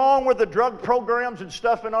what's wrong with the drug programs and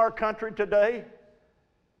stuff in our country today?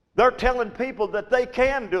 They're telling people that they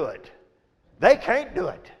can do it. They can't do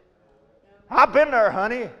it. I've been there,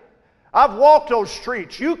 honey. I've walked those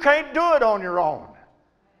streets. You can't do it on your own.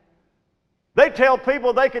 They tell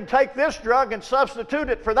people they can take this drug and substitute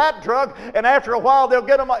it for that drug, and after a while they'll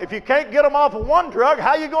get them off. If you can't get them off of one drug, how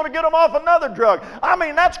are you going to get them off another drug? I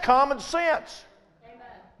mean, that's common sense. Amen.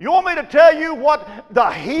 You want me to tell you what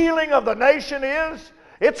the healing of the nation is?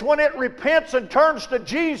 It's when it repents and turns to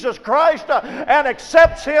Jesus Christ and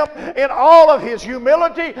accepts Him in all of His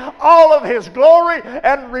humility, all of His glory,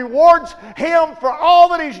 and rewards Him for all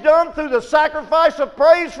that He's done through the sacrifice of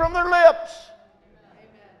praise from their lips.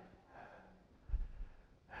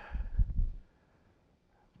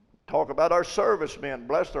 Talk about our servicemen,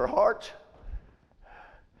 bless their hearts.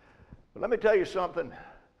 But let me tell you something.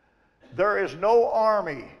 There is no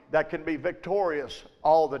army that can be victorious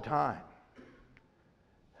all the time.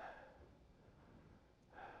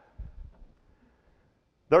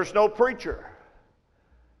 There's no preacher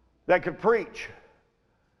that can preach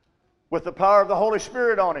with the power of the Holy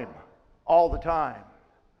Spirit on him all the time.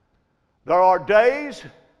 There are days,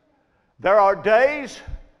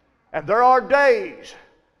 and there are days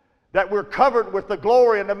that we're covered with the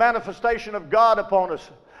glory and the manifestation of God upon us.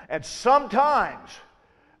 And sometimes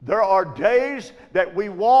there are days that we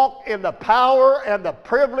walk in the power and the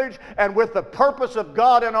privilege and with the purpose of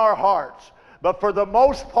God in our hearts. But for the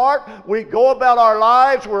most part, we go about our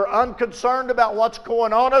lives, we're unconcerned about what's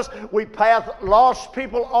going on us. We pass lost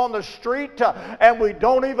people on the street and we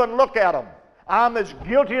don't even look at them. I'm as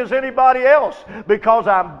guilty as anybody else because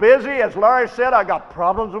I'm busy. As Larry said, I got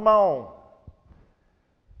problems of my own.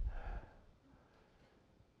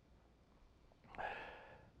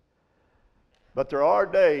 But there are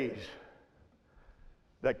days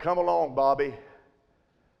that come along, Bobby,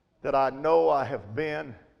 that I know I have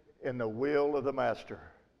been in the will of the Master.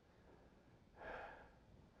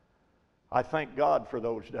 I thank God for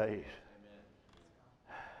those days. Amen.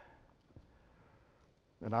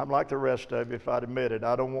 And I'm like the rest of you, if I'd admit it.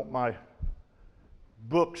 I don't want my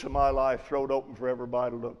books of my life thrown open for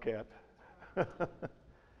everybody to look at.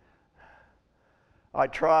 I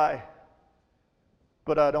try,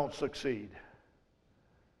 but I don't succeed.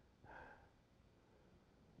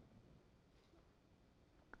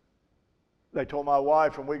 They told my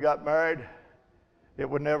wife when we got married it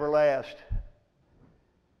would never last.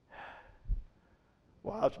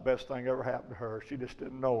 Well, that's the best thing ever happened to her. She just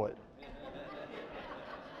didn't know it.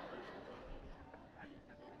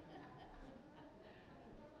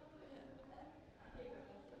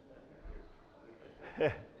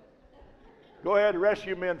 Go ahead, the rest of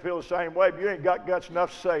you men feel the same way, but you ain't got guts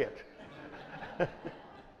enough to say it.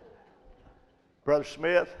 Brother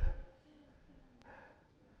Smith,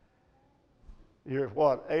 you're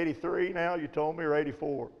what, 83 now, you told me, or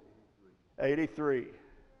 84? 83.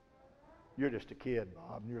 You're just a kid,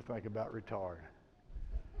 Bob, and you're thinking about retiring.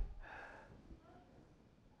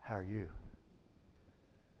 How are you,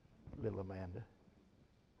 little Amanda?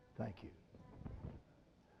 Thank you.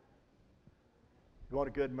 You want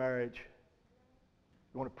a good marriage?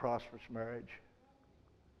 You want a prosperous marriage?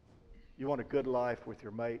 You want a good life with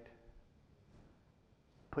your mate?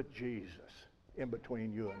 Put Jesus in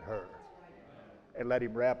between you and her and let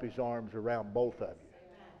him wrap his arms around both of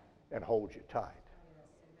you and hold you tight.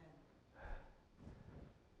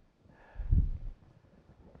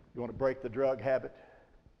 You want to break the drug habit?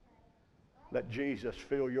 Let Jesus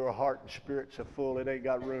fill your heart and spirit so full it ain't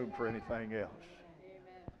got room for anything else.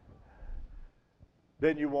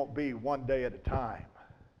 Then you won't be one day at a time.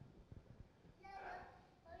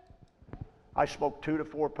 I smoked 2 to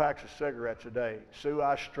 4 packs of cigarettes a day. Sue,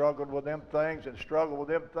 I struggled with them things and struggled with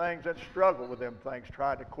them things and struggled with them things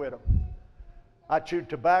trying to quit them. I chewed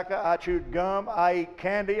tobacco, I chewed gum, I ate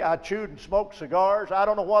candy, I chewed and smoked cigars. I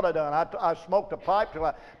don't know what I done. I smoked a pipe till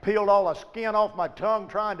I peeled all the skin off my tongue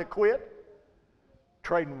trying to quit,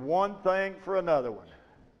 trading one thing for another one.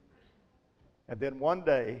 And then one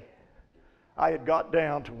day, I had got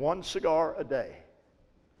down to 1 cigar a day.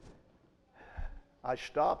 I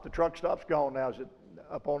stopped. The truck stop's gone now. It's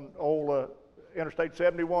up on old Interstate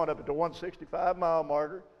 71 up at the 165-mile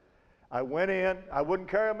marker. I went in. I wouldn't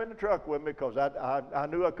carry them in the truck with me because I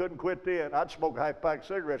knew I couldn't quit then. I'd smoke a half-pack of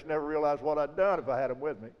cigarettes, never realized what I'd done if I had them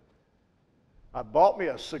with me. I bought me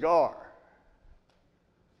a cigar,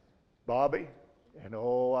 Bobby, and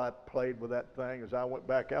I played with that thing as I went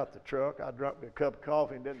back out the truck. I drank me a cup of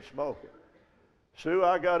coffee and didn't smoke it. Sue,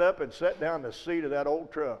 I got up and sat down in the seat of that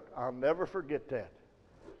old truck. I'll never forget that.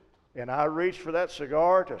 And I reached for that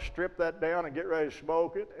cigar to strip that down and get ready to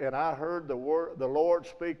smoke it. And I heard the Lord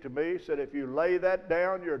speak to me. He said, if you lay that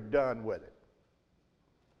down, you're done with it.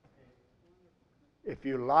 If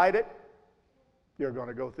you light it, you're going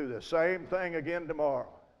to go through the same thing again tomorrow.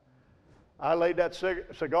 I laid that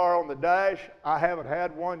cigar on the dash. I haven't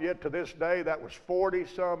had one yet to this day. That was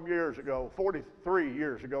 40-some years ago, 43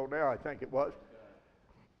 years ago now, I think it was.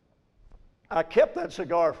 I kept that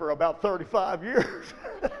cigar for about 35 years.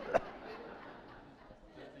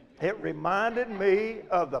 It reminded me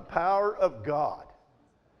of the power of God.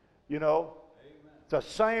 You know, it's the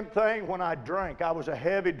same thing when I drank. I was a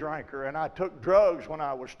heavy drinker, and I took drugs when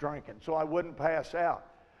I was drinking so I wouldn't pass out.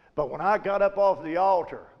 But when I got up off the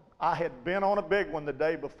altar, I had been on a big one the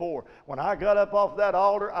day before. When I got up off that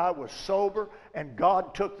altar, I was sober, and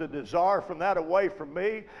God took the desire from that away from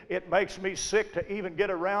me. It makes me sick to even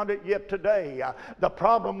get around it yet today. The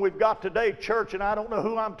problem we've got today, church, and I don't know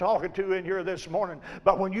who I'm talking to in here this morning,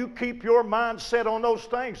 but when you keep your mind set on those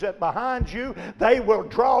things that behind you, they will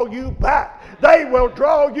draw you back. They will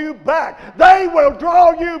draw you back. They will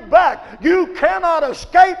draw you back. You cannot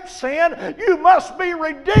escape sin. You must be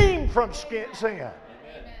redeemed from sin.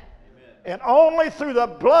 And only through the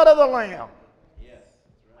blood of the Lamb. Yes,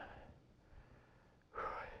 that's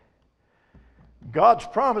right. God's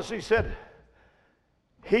promise, He said,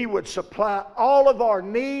 He would supply all of our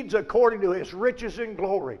needs according to His riches and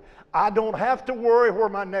glory. I don't have to worry where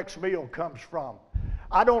my next meal comes from.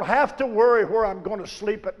 I don't have to worry where I'm going to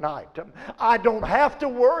sleep at night. I don't have to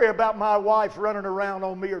worry about my wife running around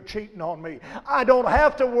on me or cheating on me. I don't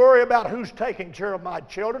have to worry about who's taking care of my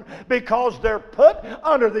children because they're put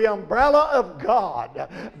under the umbrella of God.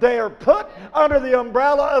 They're put under the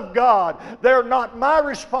umbrella of God. They're not my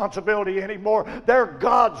responsibility anymore. They're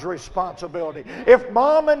God's responsibility. If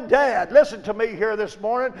mom and dad, listen to me here this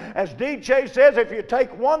morning, as DJ says, if you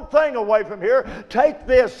take one thing away from here, take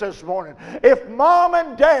this morning. If mom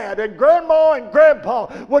and dad and grandma and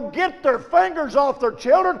grandpa would get their fingers off their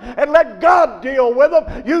children and let God deal with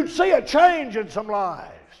them, you'd see a change in some lives.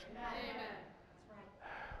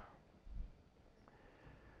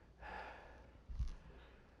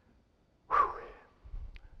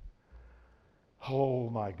 Oh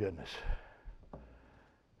my goodness.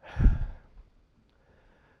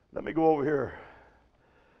 Let me go over here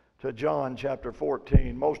to John chapter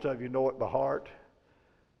 14. Most of you know it by heart.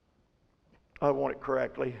 I want it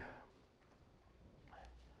correctly.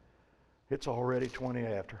 It's already 20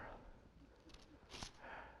 after.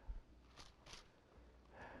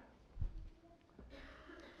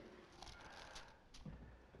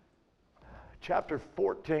 Chapter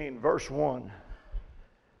 14, verse 1.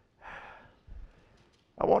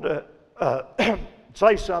 I want to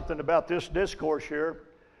say something about this discourse here.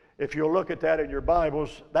 If you'll look at that in your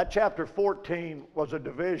Bibles, that chapter 14 was a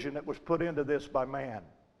division that was put into this by man.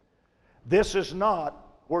 This is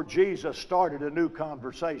not where Jesus started a new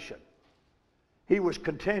conversation. He was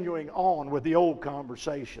continuing on with the old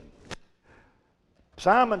conversation.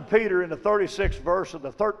 Simon Peter, in the 36th verse of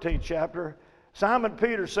the 13th chapter, Simon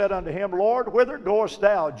Peter said unto him, Lord, whither goest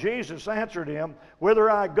thou? Jesus answered him,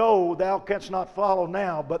 Whither I go, thou canst not follow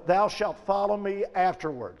now, but thou shalt follow me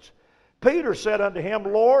afterwards. Peter said unto him,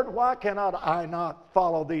 Lord, why cannot I not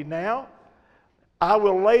follow thee now? I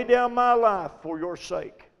will lay down my life for your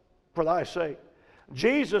sake, for thy sake.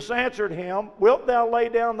 Jesus answered him, Wilt thou lay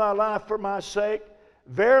down thy life for my sake?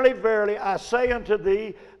 Verily, verily, I say unto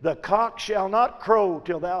thee, the cock shall not crow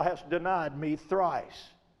till thou hast denied me thrice.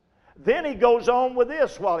 Then he goes on with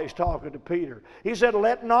this while he's talking to Peter. He said,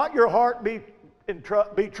 Let not your heart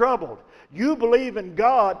be troubled. You believe in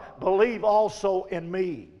God, believe also in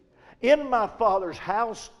me. In my Father's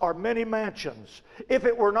house are many mansions. If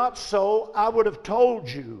it were not so, I would have told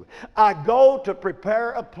you. I go to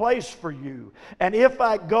prepare a place for you. And if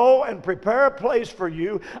I go and prepare a place for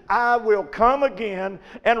you, I will come again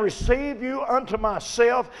and receive you unto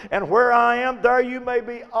myself. And where I am, there you may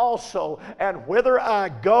be also. And whither I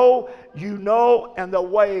go, you know, and the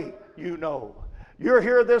way you know. You're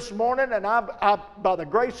here this morning, and by the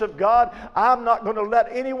grace of God, I'm not going to let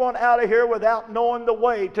anyone out of here without knowing the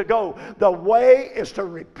way to go. The way is to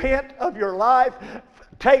repent of your life.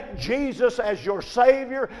 Take Jesus as your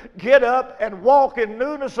Savior. Get up and walk in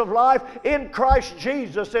newness of life in Christ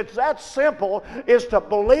Jesus. It's that simple, is to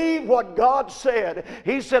believe what God said.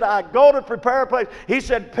 He said, I go to prepare a place. He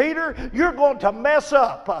said, Peter, you're going to mess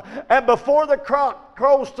up. And before the cock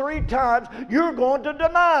crows 3 times, you're going to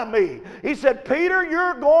deny me. He said, Peter,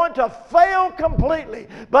 you're going to fail completely.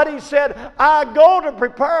 But he said, I go to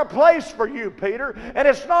prepare a place for you, Peter. And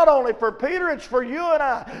it's not only for Peter, it's for you and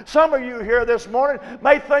I. Some of you here this morning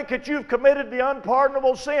may think that you've committed the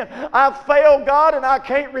unpardonable sin. I've failed God and I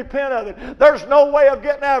can't repent of it. There's no way of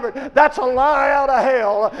getting out of it. That's a lie out of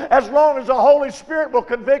hell. As long as the Holy Spirit will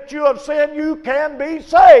convict you of sin, you can be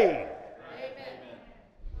saved.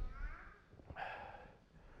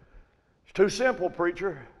 It's too simple,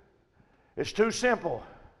 preacher. It's too simple.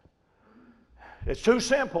 It's too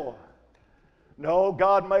simple. No,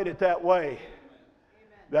 God made it that way.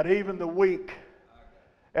 That even the weak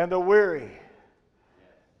and the weary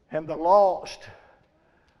and the lost,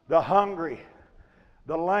 the hungry,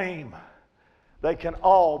 the lame, they can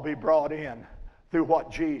all be brought in through what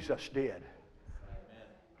Jesus did.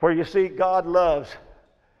 For you see, God loves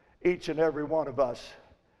each and every one of us.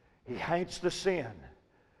 He hates the sin,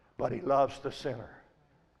 but He loves the sinner.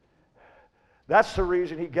 That's the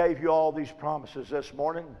reason He gave you all these promises this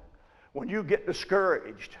morning. When you get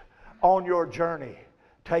discouraged on your journey,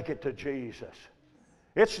 take it to Jesus.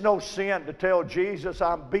 It's no sin to tell Jesus,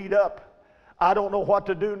 I'm beat up. I don't know what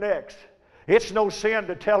to do next. It's no sin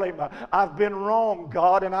to tell Him, I've been wrong,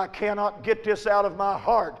 God, and I cannot get this out of my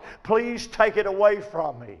heart. Please take it away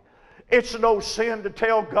from me. It's no sin to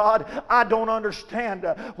tell God, I don't understand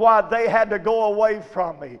why they had to go away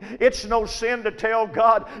from me. It's no sin to tell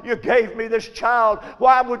God, you gave me this child.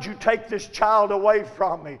 Why would you take this child away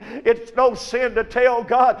from me? It's no sin to tell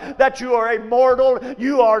God that you are immortal.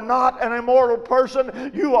 You are not an immortal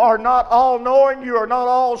person. You are not all-knowing. You are not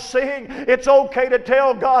all-seeing. It's okay to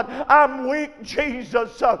tell God, I'm weak,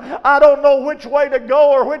 Jesus. I don't know which way to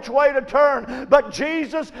go or which way to turn. But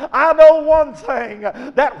Jesus, I know one thing,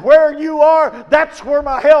 that where you are, that's where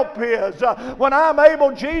my help is. When I'm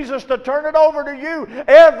able, Jesus, to turn it over to you,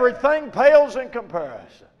 everything pales in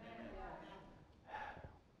comparison.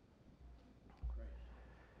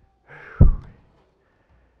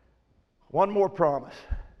 One more promise.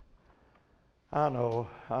 I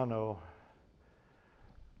know.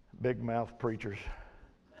 Big mouth preachers.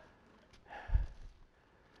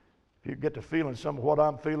 If you get to feeling some of what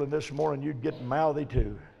I'm feeling this morning, you'd get mouthy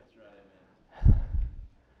too.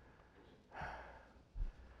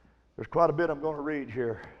 There's quite a bit I'm going to read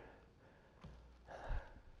here.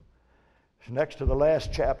 It's next to the last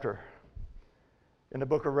chapter in the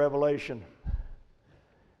book of Revelation,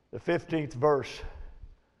 the 15th verse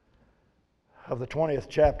of the 20th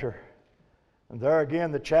chapter And there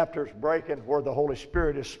again, the chapter's breaking where the Holy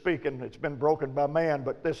Spirit is speaking. It's been broken by man,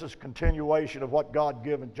 but this is continuation of what God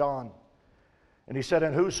given John. And he said,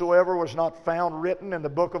 and whosoever was not found written in the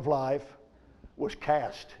book of life was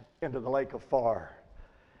cast into the lake of fire.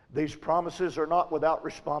 These promises are not without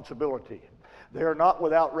responsibility. They are not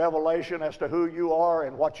without revelation as to who you are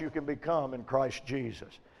and what you can become in Christ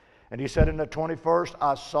Jesus. And he said in the 21st,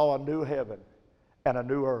 I saw a new heaven and a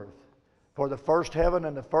new earth. For the first heaven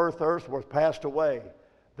and the first earth were passed away.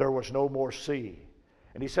 There was no more sea.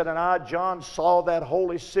 And he said, and I, John, saw that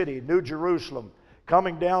holy city, New Jerusalem,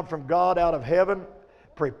 coming down from God out of heaven,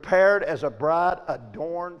 prepared as a bride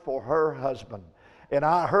adorned for her husband. And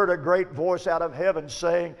I heard a great voice out of heaven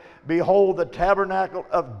saying, behold, the tabernacle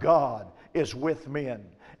of God is with men.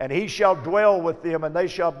 And he shall dwell with them, and they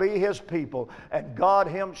shall be his people. And God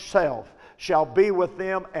himself shall be with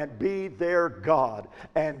them and be their God.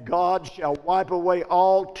 And God shall wipe away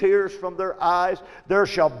all tears from their eyes. There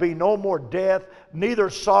shall be no more death, neither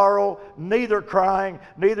sorrow, neither crying,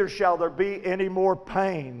 neither shall there be any more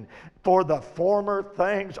pain. For the former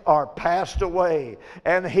things are passed away.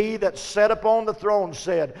 And he that sat upon the throne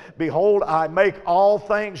said, behold, I make all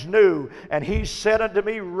things new. And he said unto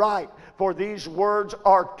me, write, for these words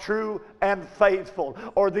are true and faithful,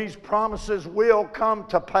 or these promises will come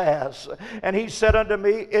to pass. And he said unto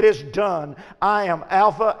me, it is done. I am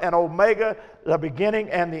Alpha and Omega, the beginning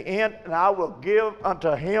and the end, and I will give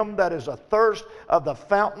unto him that is athirst of the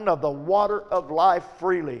fountain of the water of life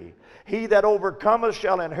freely. He that overcometh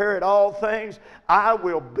shall inherit all things. I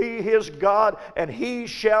will be his God, and he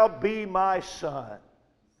shall be my son.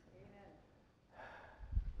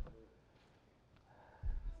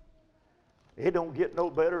 It don't get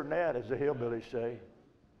no better than that, as the hillbillies say.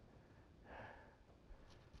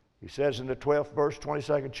 He says in the 12th verse,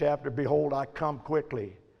 22nd chapter, behold, I come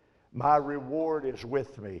quickly. My reward is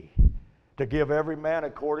with me, to give every man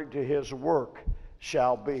according to his work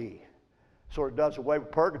shall be. So it does away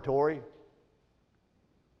with purgatory.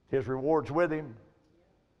 His reward's with him.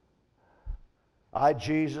 I,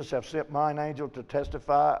 Jesus, have sent mine angel to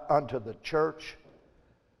testify unto the church.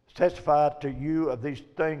 Testify to you of these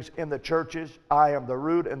things in the churches. I am the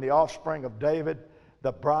root and the offspring of David,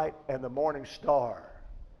 the bright and the morning star.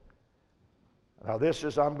 Now this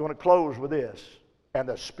is, I'm going to close with this. And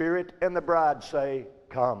the Spirit and the bride say,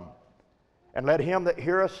 come. And let him that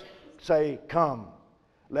heareth say, come.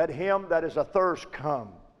 Let him that is athirst come.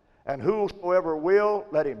 And whosoever will,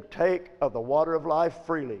 let him take of the water of life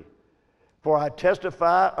freely. For I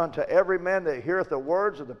testify unto every man that heareth the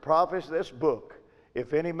words of the prophets of this book.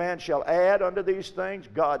 If any man shall add unto these things,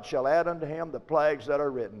 God shall add unto him the plagues that are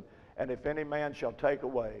written. And if any man shall take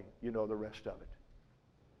away, you know the rest of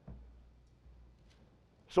it.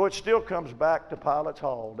 So it still comes back to Pilate's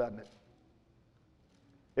hall, doesn't it?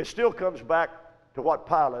 It still comes back to what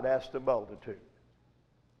Pilate asked the multitude.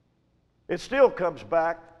 It still comes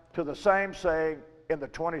back to the same saying in the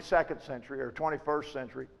 22nd century or 21st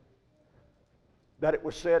century that it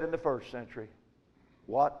was said in the first century.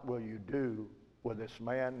 What will you do with this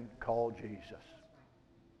man called Jesus?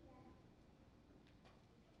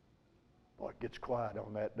 Boy, it gets quiet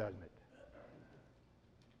on that, doesn't it?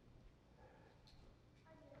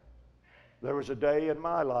 There was a day in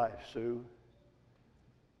my life, Sue,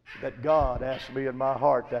 that God asked me in my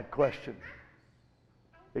heart that question.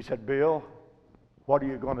 He said, Bill, what are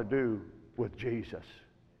you going to do with Jesus?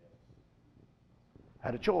 I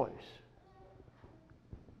had a choice.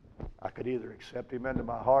 I could either accept him into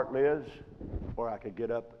my heart, Liz, or I could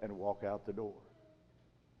get up and walk out the door.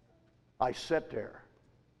 I sat there,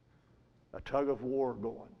 a tug of war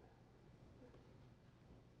going,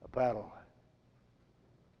 a battle,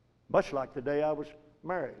 much like the day I was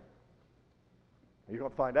married. You're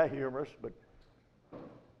going to find that humorous, but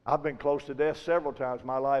I've been close to death several times.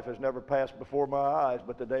 My life has never passed before my eyes,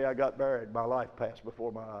 but the day I got married, my life passed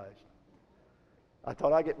before my eyes. I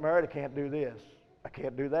thought, I get married, I can't do this. I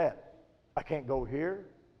can't do that. I can't go here.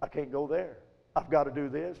 I can't go there. I've got to do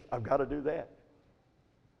this. I've got to do that.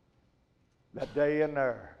 That day in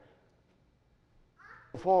there.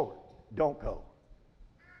 Go forward. Don't go.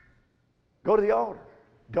 Go to the altar.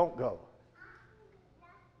 Don't go.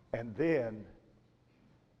 And then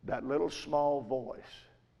that little small voice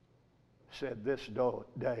said, this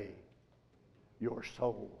day your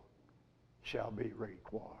soul shall be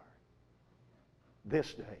required.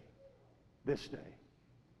 This day. This day.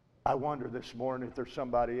 I wonder this morning if there's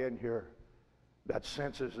somebody in here that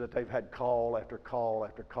senses that they've had call after call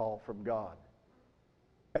after call from God.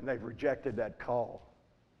 And they've rejected that call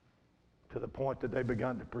to the point that they've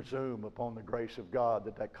begun to presume upon the grace of God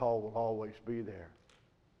that that call will always be there.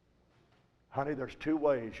 Honey, there's two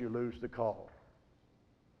ways you lose the call.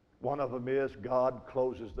 One of them is God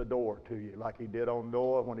closes the door to you, like he did on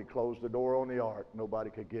Noah when he closed the door on the ark. Nobody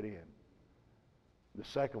could get in. The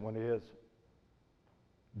second one is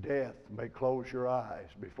death may close your eyes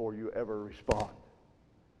before you ever respond.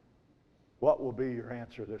 What will be your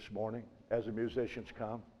answer this morning as the musicians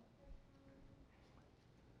come?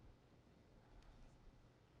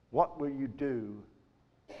 What will you do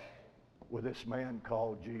with this man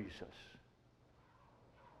called Jesus?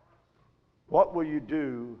 What will you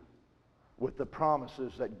do with the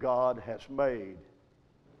promises that God has made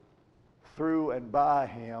through and by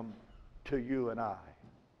him to you and I?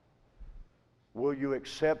 Will you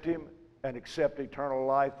accept him and accept eternal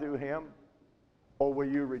life through him? Or will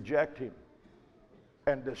you reject him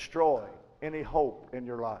and destroy any hope in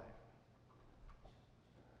your life?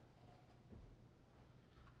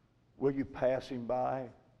 Will you pass him by?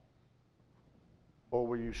 Or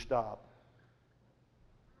will you stop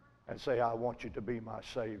and say, I want you to be my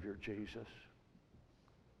Savior, Jesus?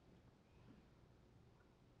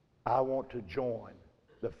 I want to join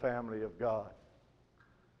the family of God.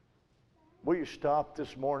 Will you stop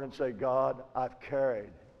this morning and say, God, I've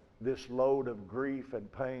carried this load of grief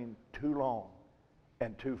and pain too long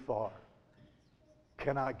and too far.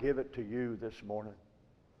 Can I give it to you this morning?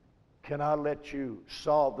 Can I let you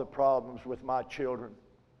solve the problems with my children?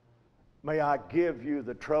 May I give you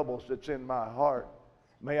the troubles that's in my heart.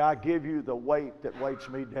 May I give you the weight that weights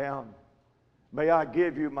me down. May I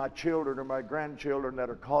give you my children or my grandchildren that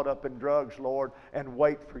are caught up in drugs, Lord, and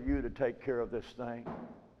wait for you to take care of this thing.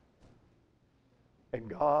 And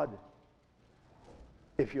God,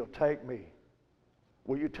 if you'll take me,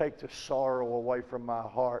 will you take the sorrow away from my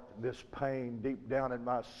heart, this pain deep down in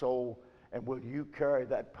my soul, and will you carry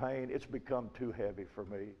that pain? It's become too heavy for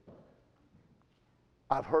me.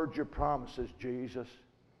 I've heard your promises, Jesus.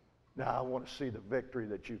 Now I want to see the victory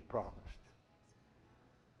that you've promised.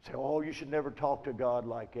 Say, oh, you should never talk to God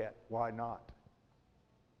like that. Why not?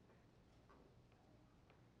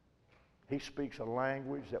 He speaks a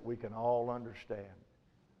language that we can all understand.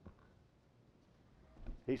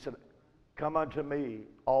 He said, come unto me,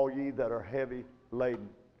 all ye that are heavy laden,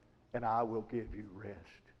 and I will give you rest.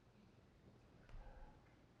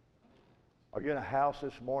 Are you in a house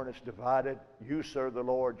this morning that's divided? You serve the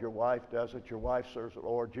Lord, your wife doesn't, your wife serves the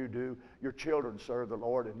Lord, you do. Your children serve the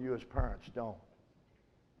Lord, and you as parents don't.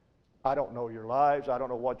 I don't know your lives. I don't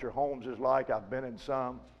know what your homes is like. I've been in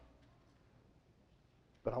some.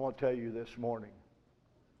 But I want to tell you this morning,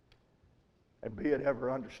 and be it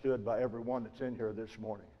ever understood by everyone that's in here this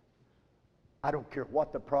morning, I don't care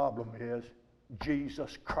what the problem is,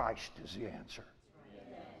 Jesus Christ is the answer.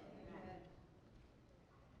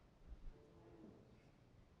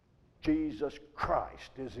 Jesus Christ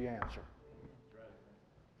is the answer.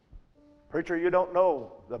 Preacher, you don't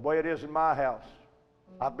know the way it is in my house.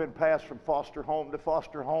 I've been passed from foster home to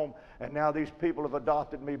foster home, and now these people have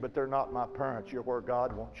adopted me, but they're not my parents. You're where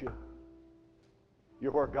God wants you.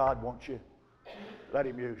 You're where God wants you. Let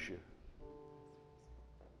him use you.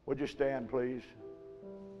 Would you stand, please?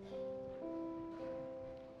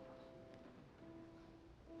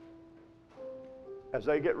 As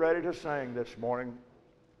they get ready to sing this morning,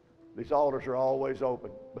 these altars are always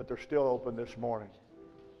open, but they're still open this morning.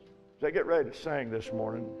 As they get ready to sing this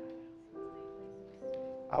morning,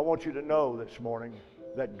 I want you to know this morning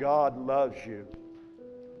that God loves you.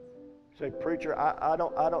 Say, preacher, I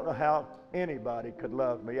don't know how anybody could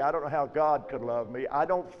love me. I don't know how God could love me. I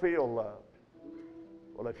don't feel loved.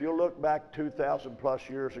 Well, if you look back 2,000 plus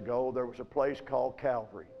years ago, there was a place called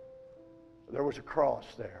Calvary. There was a cross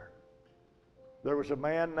there. There was a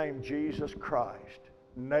man named Jesus Christ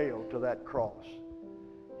nailed to that cross.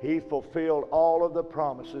 He fulfilled all of the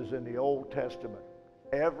promises in the Old Testament.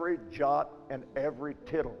 Every jot and every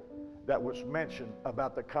tittle that was mentioned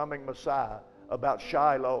about the coming Messiah, about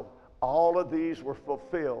Shiloh, all of these were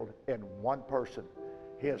fulfilled in one person.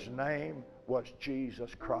 His name was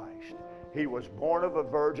Jesus Christ. He was born of a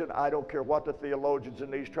virgin. I don't care what the theologians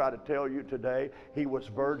in these try to tell you today. He was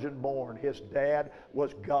virgin born. His dad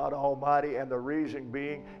was God Almighty, and the reason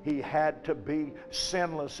being he had to be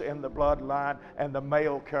sinless in the bloodline, and the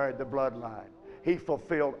male carried the bloodline. He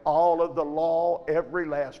fulfilled all of the law, every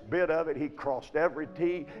last bit of it. He crossed every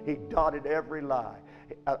T. He dotted every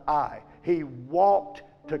I. He walked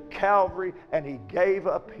to Calvary, and he gave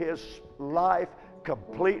up his life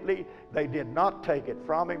completely. They did not take it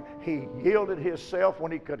from him. He yielded himself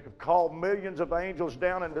when he could have called millions of angels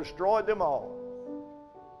down and destroyed them all.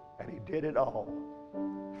 And he did it all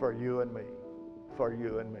for you and me. For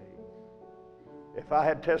you and me. If I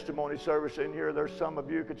had testimony service in here, there's some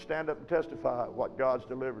of you who could stand up and testify what God's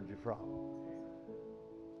delivered you from.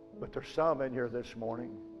 But there's some in here this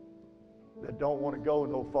morning that don't want to go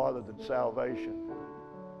no farther than salvation.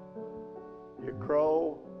 You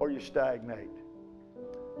grow or you stagnate.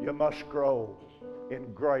 You must grow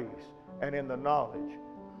in grace and in the knowledge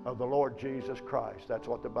of the Lord Jesus Christ. That's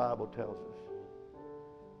what the Bible tells us.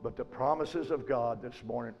 But the promises of God this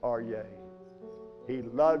morning are yea. He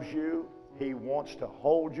loves you. He wants to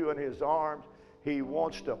hold you in His arms. He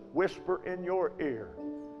wants to whisper in your ear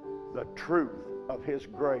the truth of His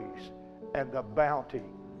grace and the bounty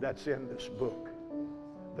that's in this book.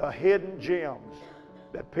 The hidden gems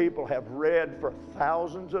that people have read for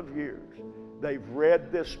thousands of years. They've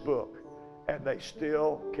read this book and they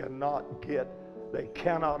still cannot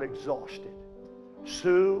exhaust it.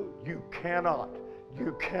 Sue, you cannot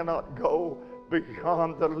go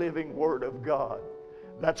beyond the living Word of God.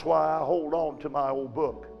 That's why I hold on to my old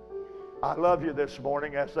book. I love you this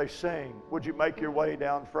morning as they sing. Would you make your way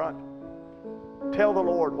down front? Tell the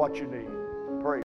Lord what you need.